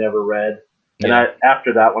year that I never read. And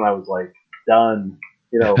after that one, I was like, done,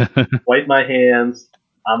 wipe my hands,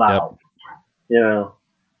 I'm out, Yeah,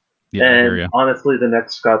 and honestly, the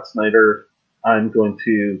next Scott Snyder, I'm going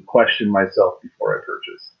to question myself before I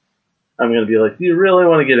purchase. I'm going to be like, do you really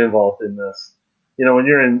want to get involved in this? When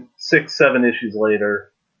you're in 6, 7 issues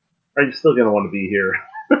later, are you still going to want to be here?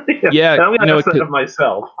 Yeah, and I'm going to ask that it of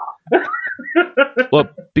myself. well,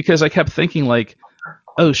 because I kept thinking like,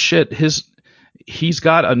 oh shit, he's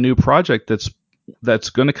got a new project that's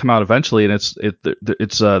going to come out eventually, and it's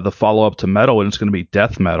the follow up to Metal, and it's going to be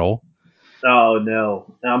Death Metal. Oh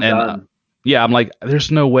no, I'm And done. yeah, I'm like, there's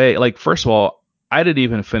no way. Like, first of all, I didn't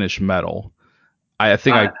even finish Metal. I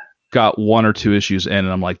think I got 1 or 2 issues in, and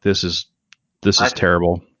I'm like, this is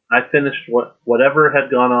terrible. I finished whatever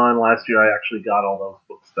had gone on last year. I actually got all those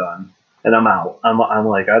books done, and I'm out. I'm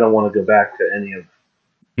like, I don't want to go back to any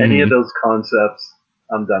of those concepts.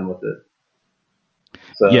 I'm done with it.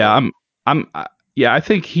 So yeah, yeah, I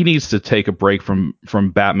think he needs to take a break from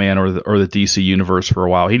Batman or the DC universe for a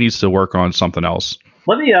while. He needs to work on something else.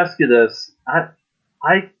 let me ask you this: I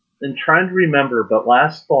am trying to remember, but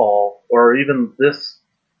last fall or even this,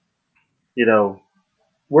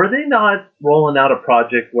 were they not rolling out a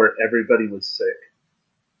project where everybody was sick?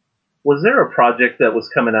 Was there a project that was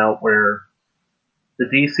coming out where the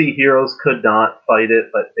DC heroes could not fight it,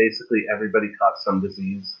 but basically everybody caught some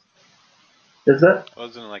disease? Is that?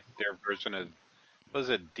 Wasn't it like their version of, was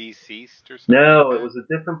it Deceased or something like No, it that? was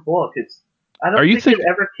a different book. I Are don't you think it think?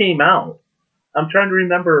 ever came out. I'm trying to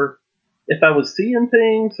remember if I was seeing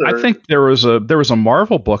things I or think there was a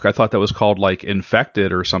Marvel book I thought that was called like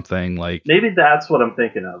Infected or something like. maybe that's what I'm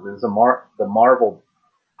thinking of. Is the Marvel,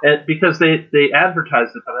 because they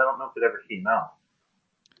advertised it, but I don't know if it ever came out.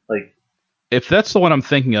 Like, If that's the one I'm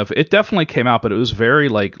thinking of, it definitely came out, but it was very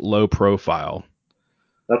like low profile.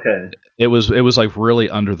 okay, It was like really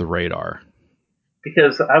under the radar.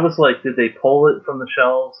 because I was like, did they pull it from the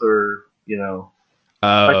shelves or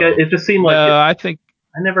Oh it just seemed like no, it. I think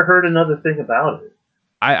I never heard another thing about it.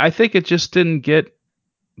 I think it just didn't get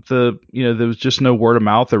there was just no word of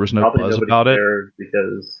mouth. There was no Probably buzz nobody about it. cared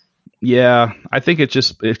because Yeah, I think it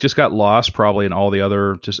just got lost probably in all the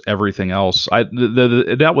other just everything else.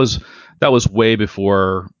 That was way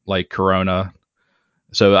before like Corona,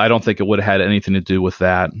 so I don't think it would have had anything to do with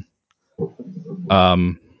that.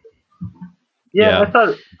 Um, yeah, yeah, I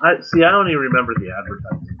thought I see. I don't even remember the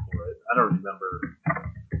advertising for it. I don't remember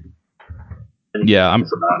anything yeah,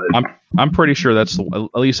 else about it. I'm pretty sure at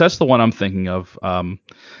least that's the one I'm thinking of. Yeah,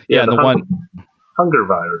 Yeah, and the the one. hunger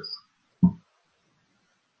virus.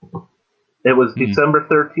 It was Hmm, December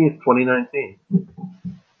 13th, 2019.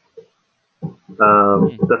 hmm,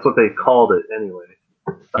 That's what they called it anyway.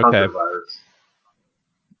 The okay, hunger virus.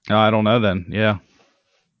 I don't know then. Yeah,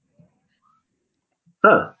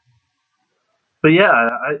 Huh. But yeah,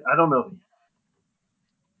 I don't know.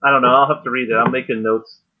 I don't know. I'll have to read it. I'm making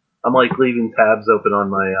notes. I'm like leaving tabs open on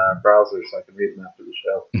my browser so I can read them after the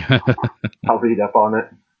show. I'll read up on it.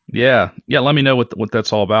 yeah. Let me know what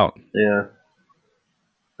that's all about. Yeah.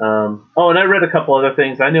 And I read a couple other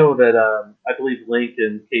things. I know that I believe Link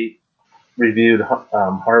and Kate reviewed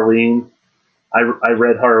Harleen. I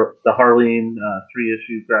read the Harleen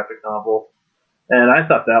 3-issue graphic novel, and I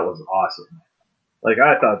thought that was awesome. Like,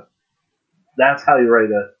 I thought that's how you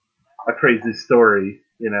write a crazy story,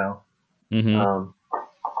 Hmm. um,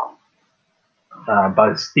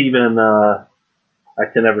 by Stephen. I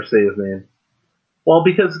can never say his name. Well,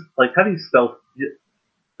 because like, how do you spell?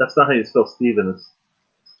 That's not how you spell Stephen. It's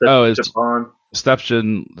Oh, it's Stefan.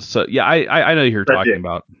 Stephen. So yeah, I know who you're talking Tragic.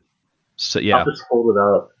 about. So I'll yeah, just hold it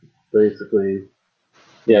up. Basically,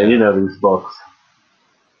 yeah, yeah. these books.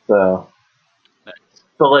 So,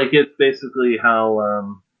 like, it's basically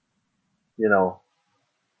how you know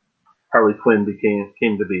Harley Quinn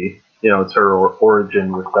came to be. It's her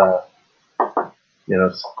origin with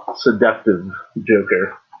seductive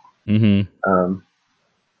Joker. Hmm. Um,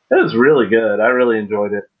 it was really good. I really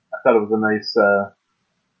enjoyed it. I thought it was a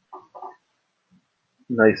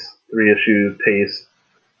nice 3-issue pace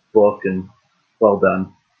book and well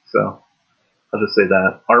done. So I'll just say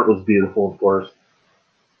that art was beautiful, of course,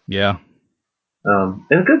 Yeah. and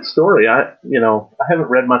a good story. I haven't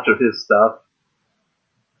read much of his stuff,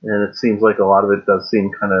 and it seems like a lot of it does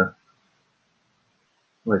seem kind of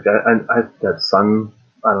like that Sun.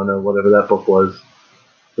 I don't know, whatever that book was,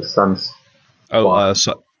 the Oh,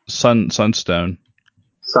 Spawn, Sunstone.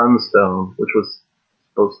 Sunstone, which was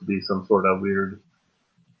supposed to be some sort of weird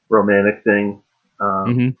romantic thing.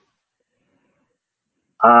 Um, Hmm.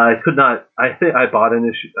 I could not. I think I bought an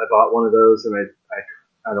issue. I bought one of those, and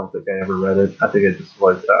I don't think I ever read it. I think I just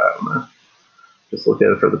was I'm gonna just look at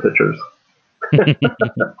it for the pictures.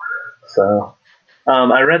 So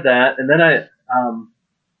I read that, and then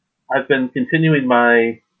I've been continuing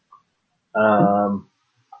my um,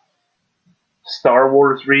 Star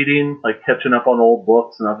Wars reading, like catching up on old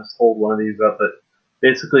books, and I'll just hold one of these up. But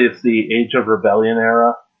basically, it's the Age of Rebellion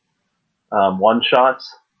era one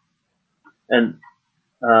shots, and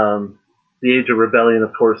the Age of Rebellion,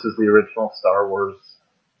 of course, is the original Star Wars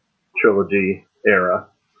trilogy era.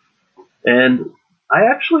 And I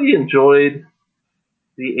actually enjoyed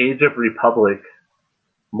the Age of Republic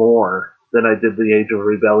more than I did the Age of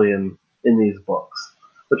Rebellion in these books,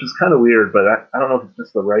 which is kind of weird, but I don't know if it's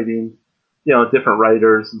just the writing, different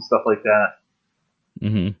writers and stuff like that.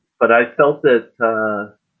 Mm-hmm. But I felt that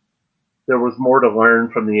there was more to learn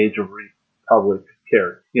from the Age of Republic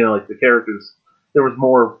character. Like the characters, there was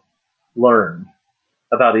more learned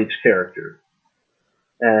about each character.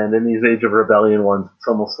 And in these Age of Rebellion ones, it's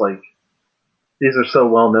almost like these are so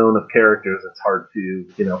well known of characters, it's hard to,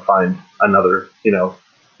 find another,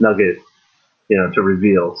 nugget, to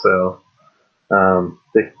reveal. So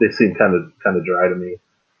they seem kind of dry to me.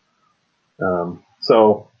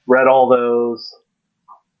 So read all those,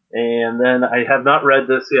 and then I have not read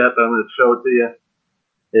this yet, but I'm going to show it to you.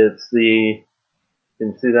 It's can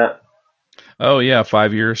you see that? Oh yeah,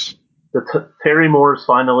 5 years. Terry Moore's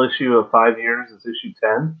final issue of 5 years is issue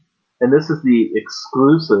 10, and this is the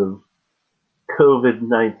exclusive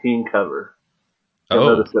COVID-19 cover. You'll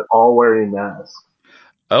notice they're all wearing masks.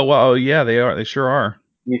 Oh wow, yeah, they are. They sure are.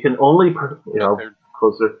 You can only,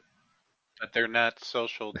 closer. But they're not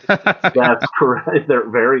social distancing. That's correct. They're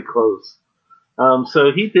very close.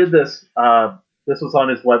 So he did this. This was on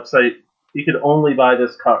his website. You could only buy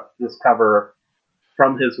this cover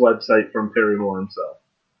from his website from Terry Moore himself.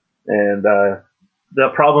 And the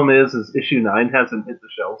problem is issue 9 hasn't hit the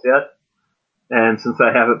shelves yet. And since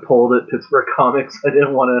I have it pulled at Pittsburgh Comics, I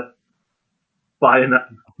didn't want to buy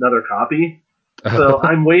another copy. So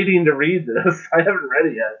I'm waiting to read this. I haven't read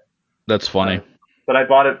it yet. That's funny. But I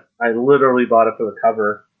bought it. I literally bought it for the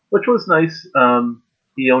cover, which was nice.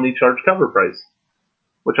 He only charged cover price,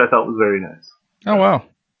 which I thought was very nice. Oh wow.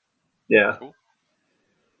 Yeah. Cool.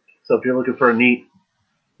 So if you're looking for a neat,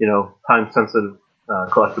 time-sensitive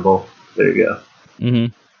collectible, there you go.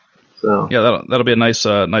 Mm-hmm. So yeah, that'll be a nice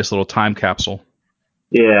little time capsule.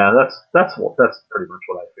 Yeah, that's pretty much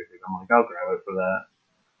what I figured. I'm like, I'll grab it for that.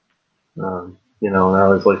 And I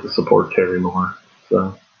always like to support Terry Moore,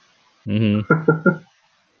 so Mm-hmm.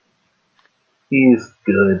 he's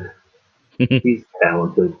good. He's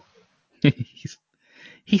talented.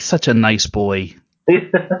 He's such a nice boy.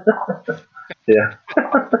 Yeah.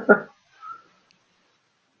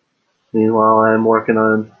 Meanwhile, I'm working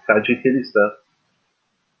on Kaiju Kitty stuff.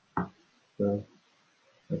 So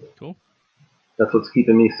Cool. that's what's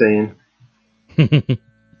keeping me sane.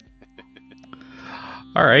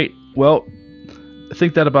 All right. Well, I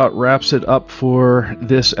think that about wraps it up for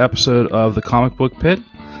this episode of the Comic Book Pit.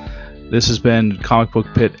 This has been Comic Book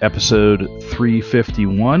Pit episode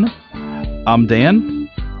 351. I'm Dan.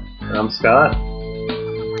 I'm Scott.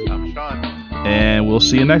 I'm Sean. And we'll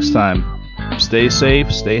see you next time. Stay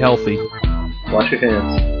safe, stay healthy. Wash your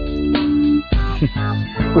hands.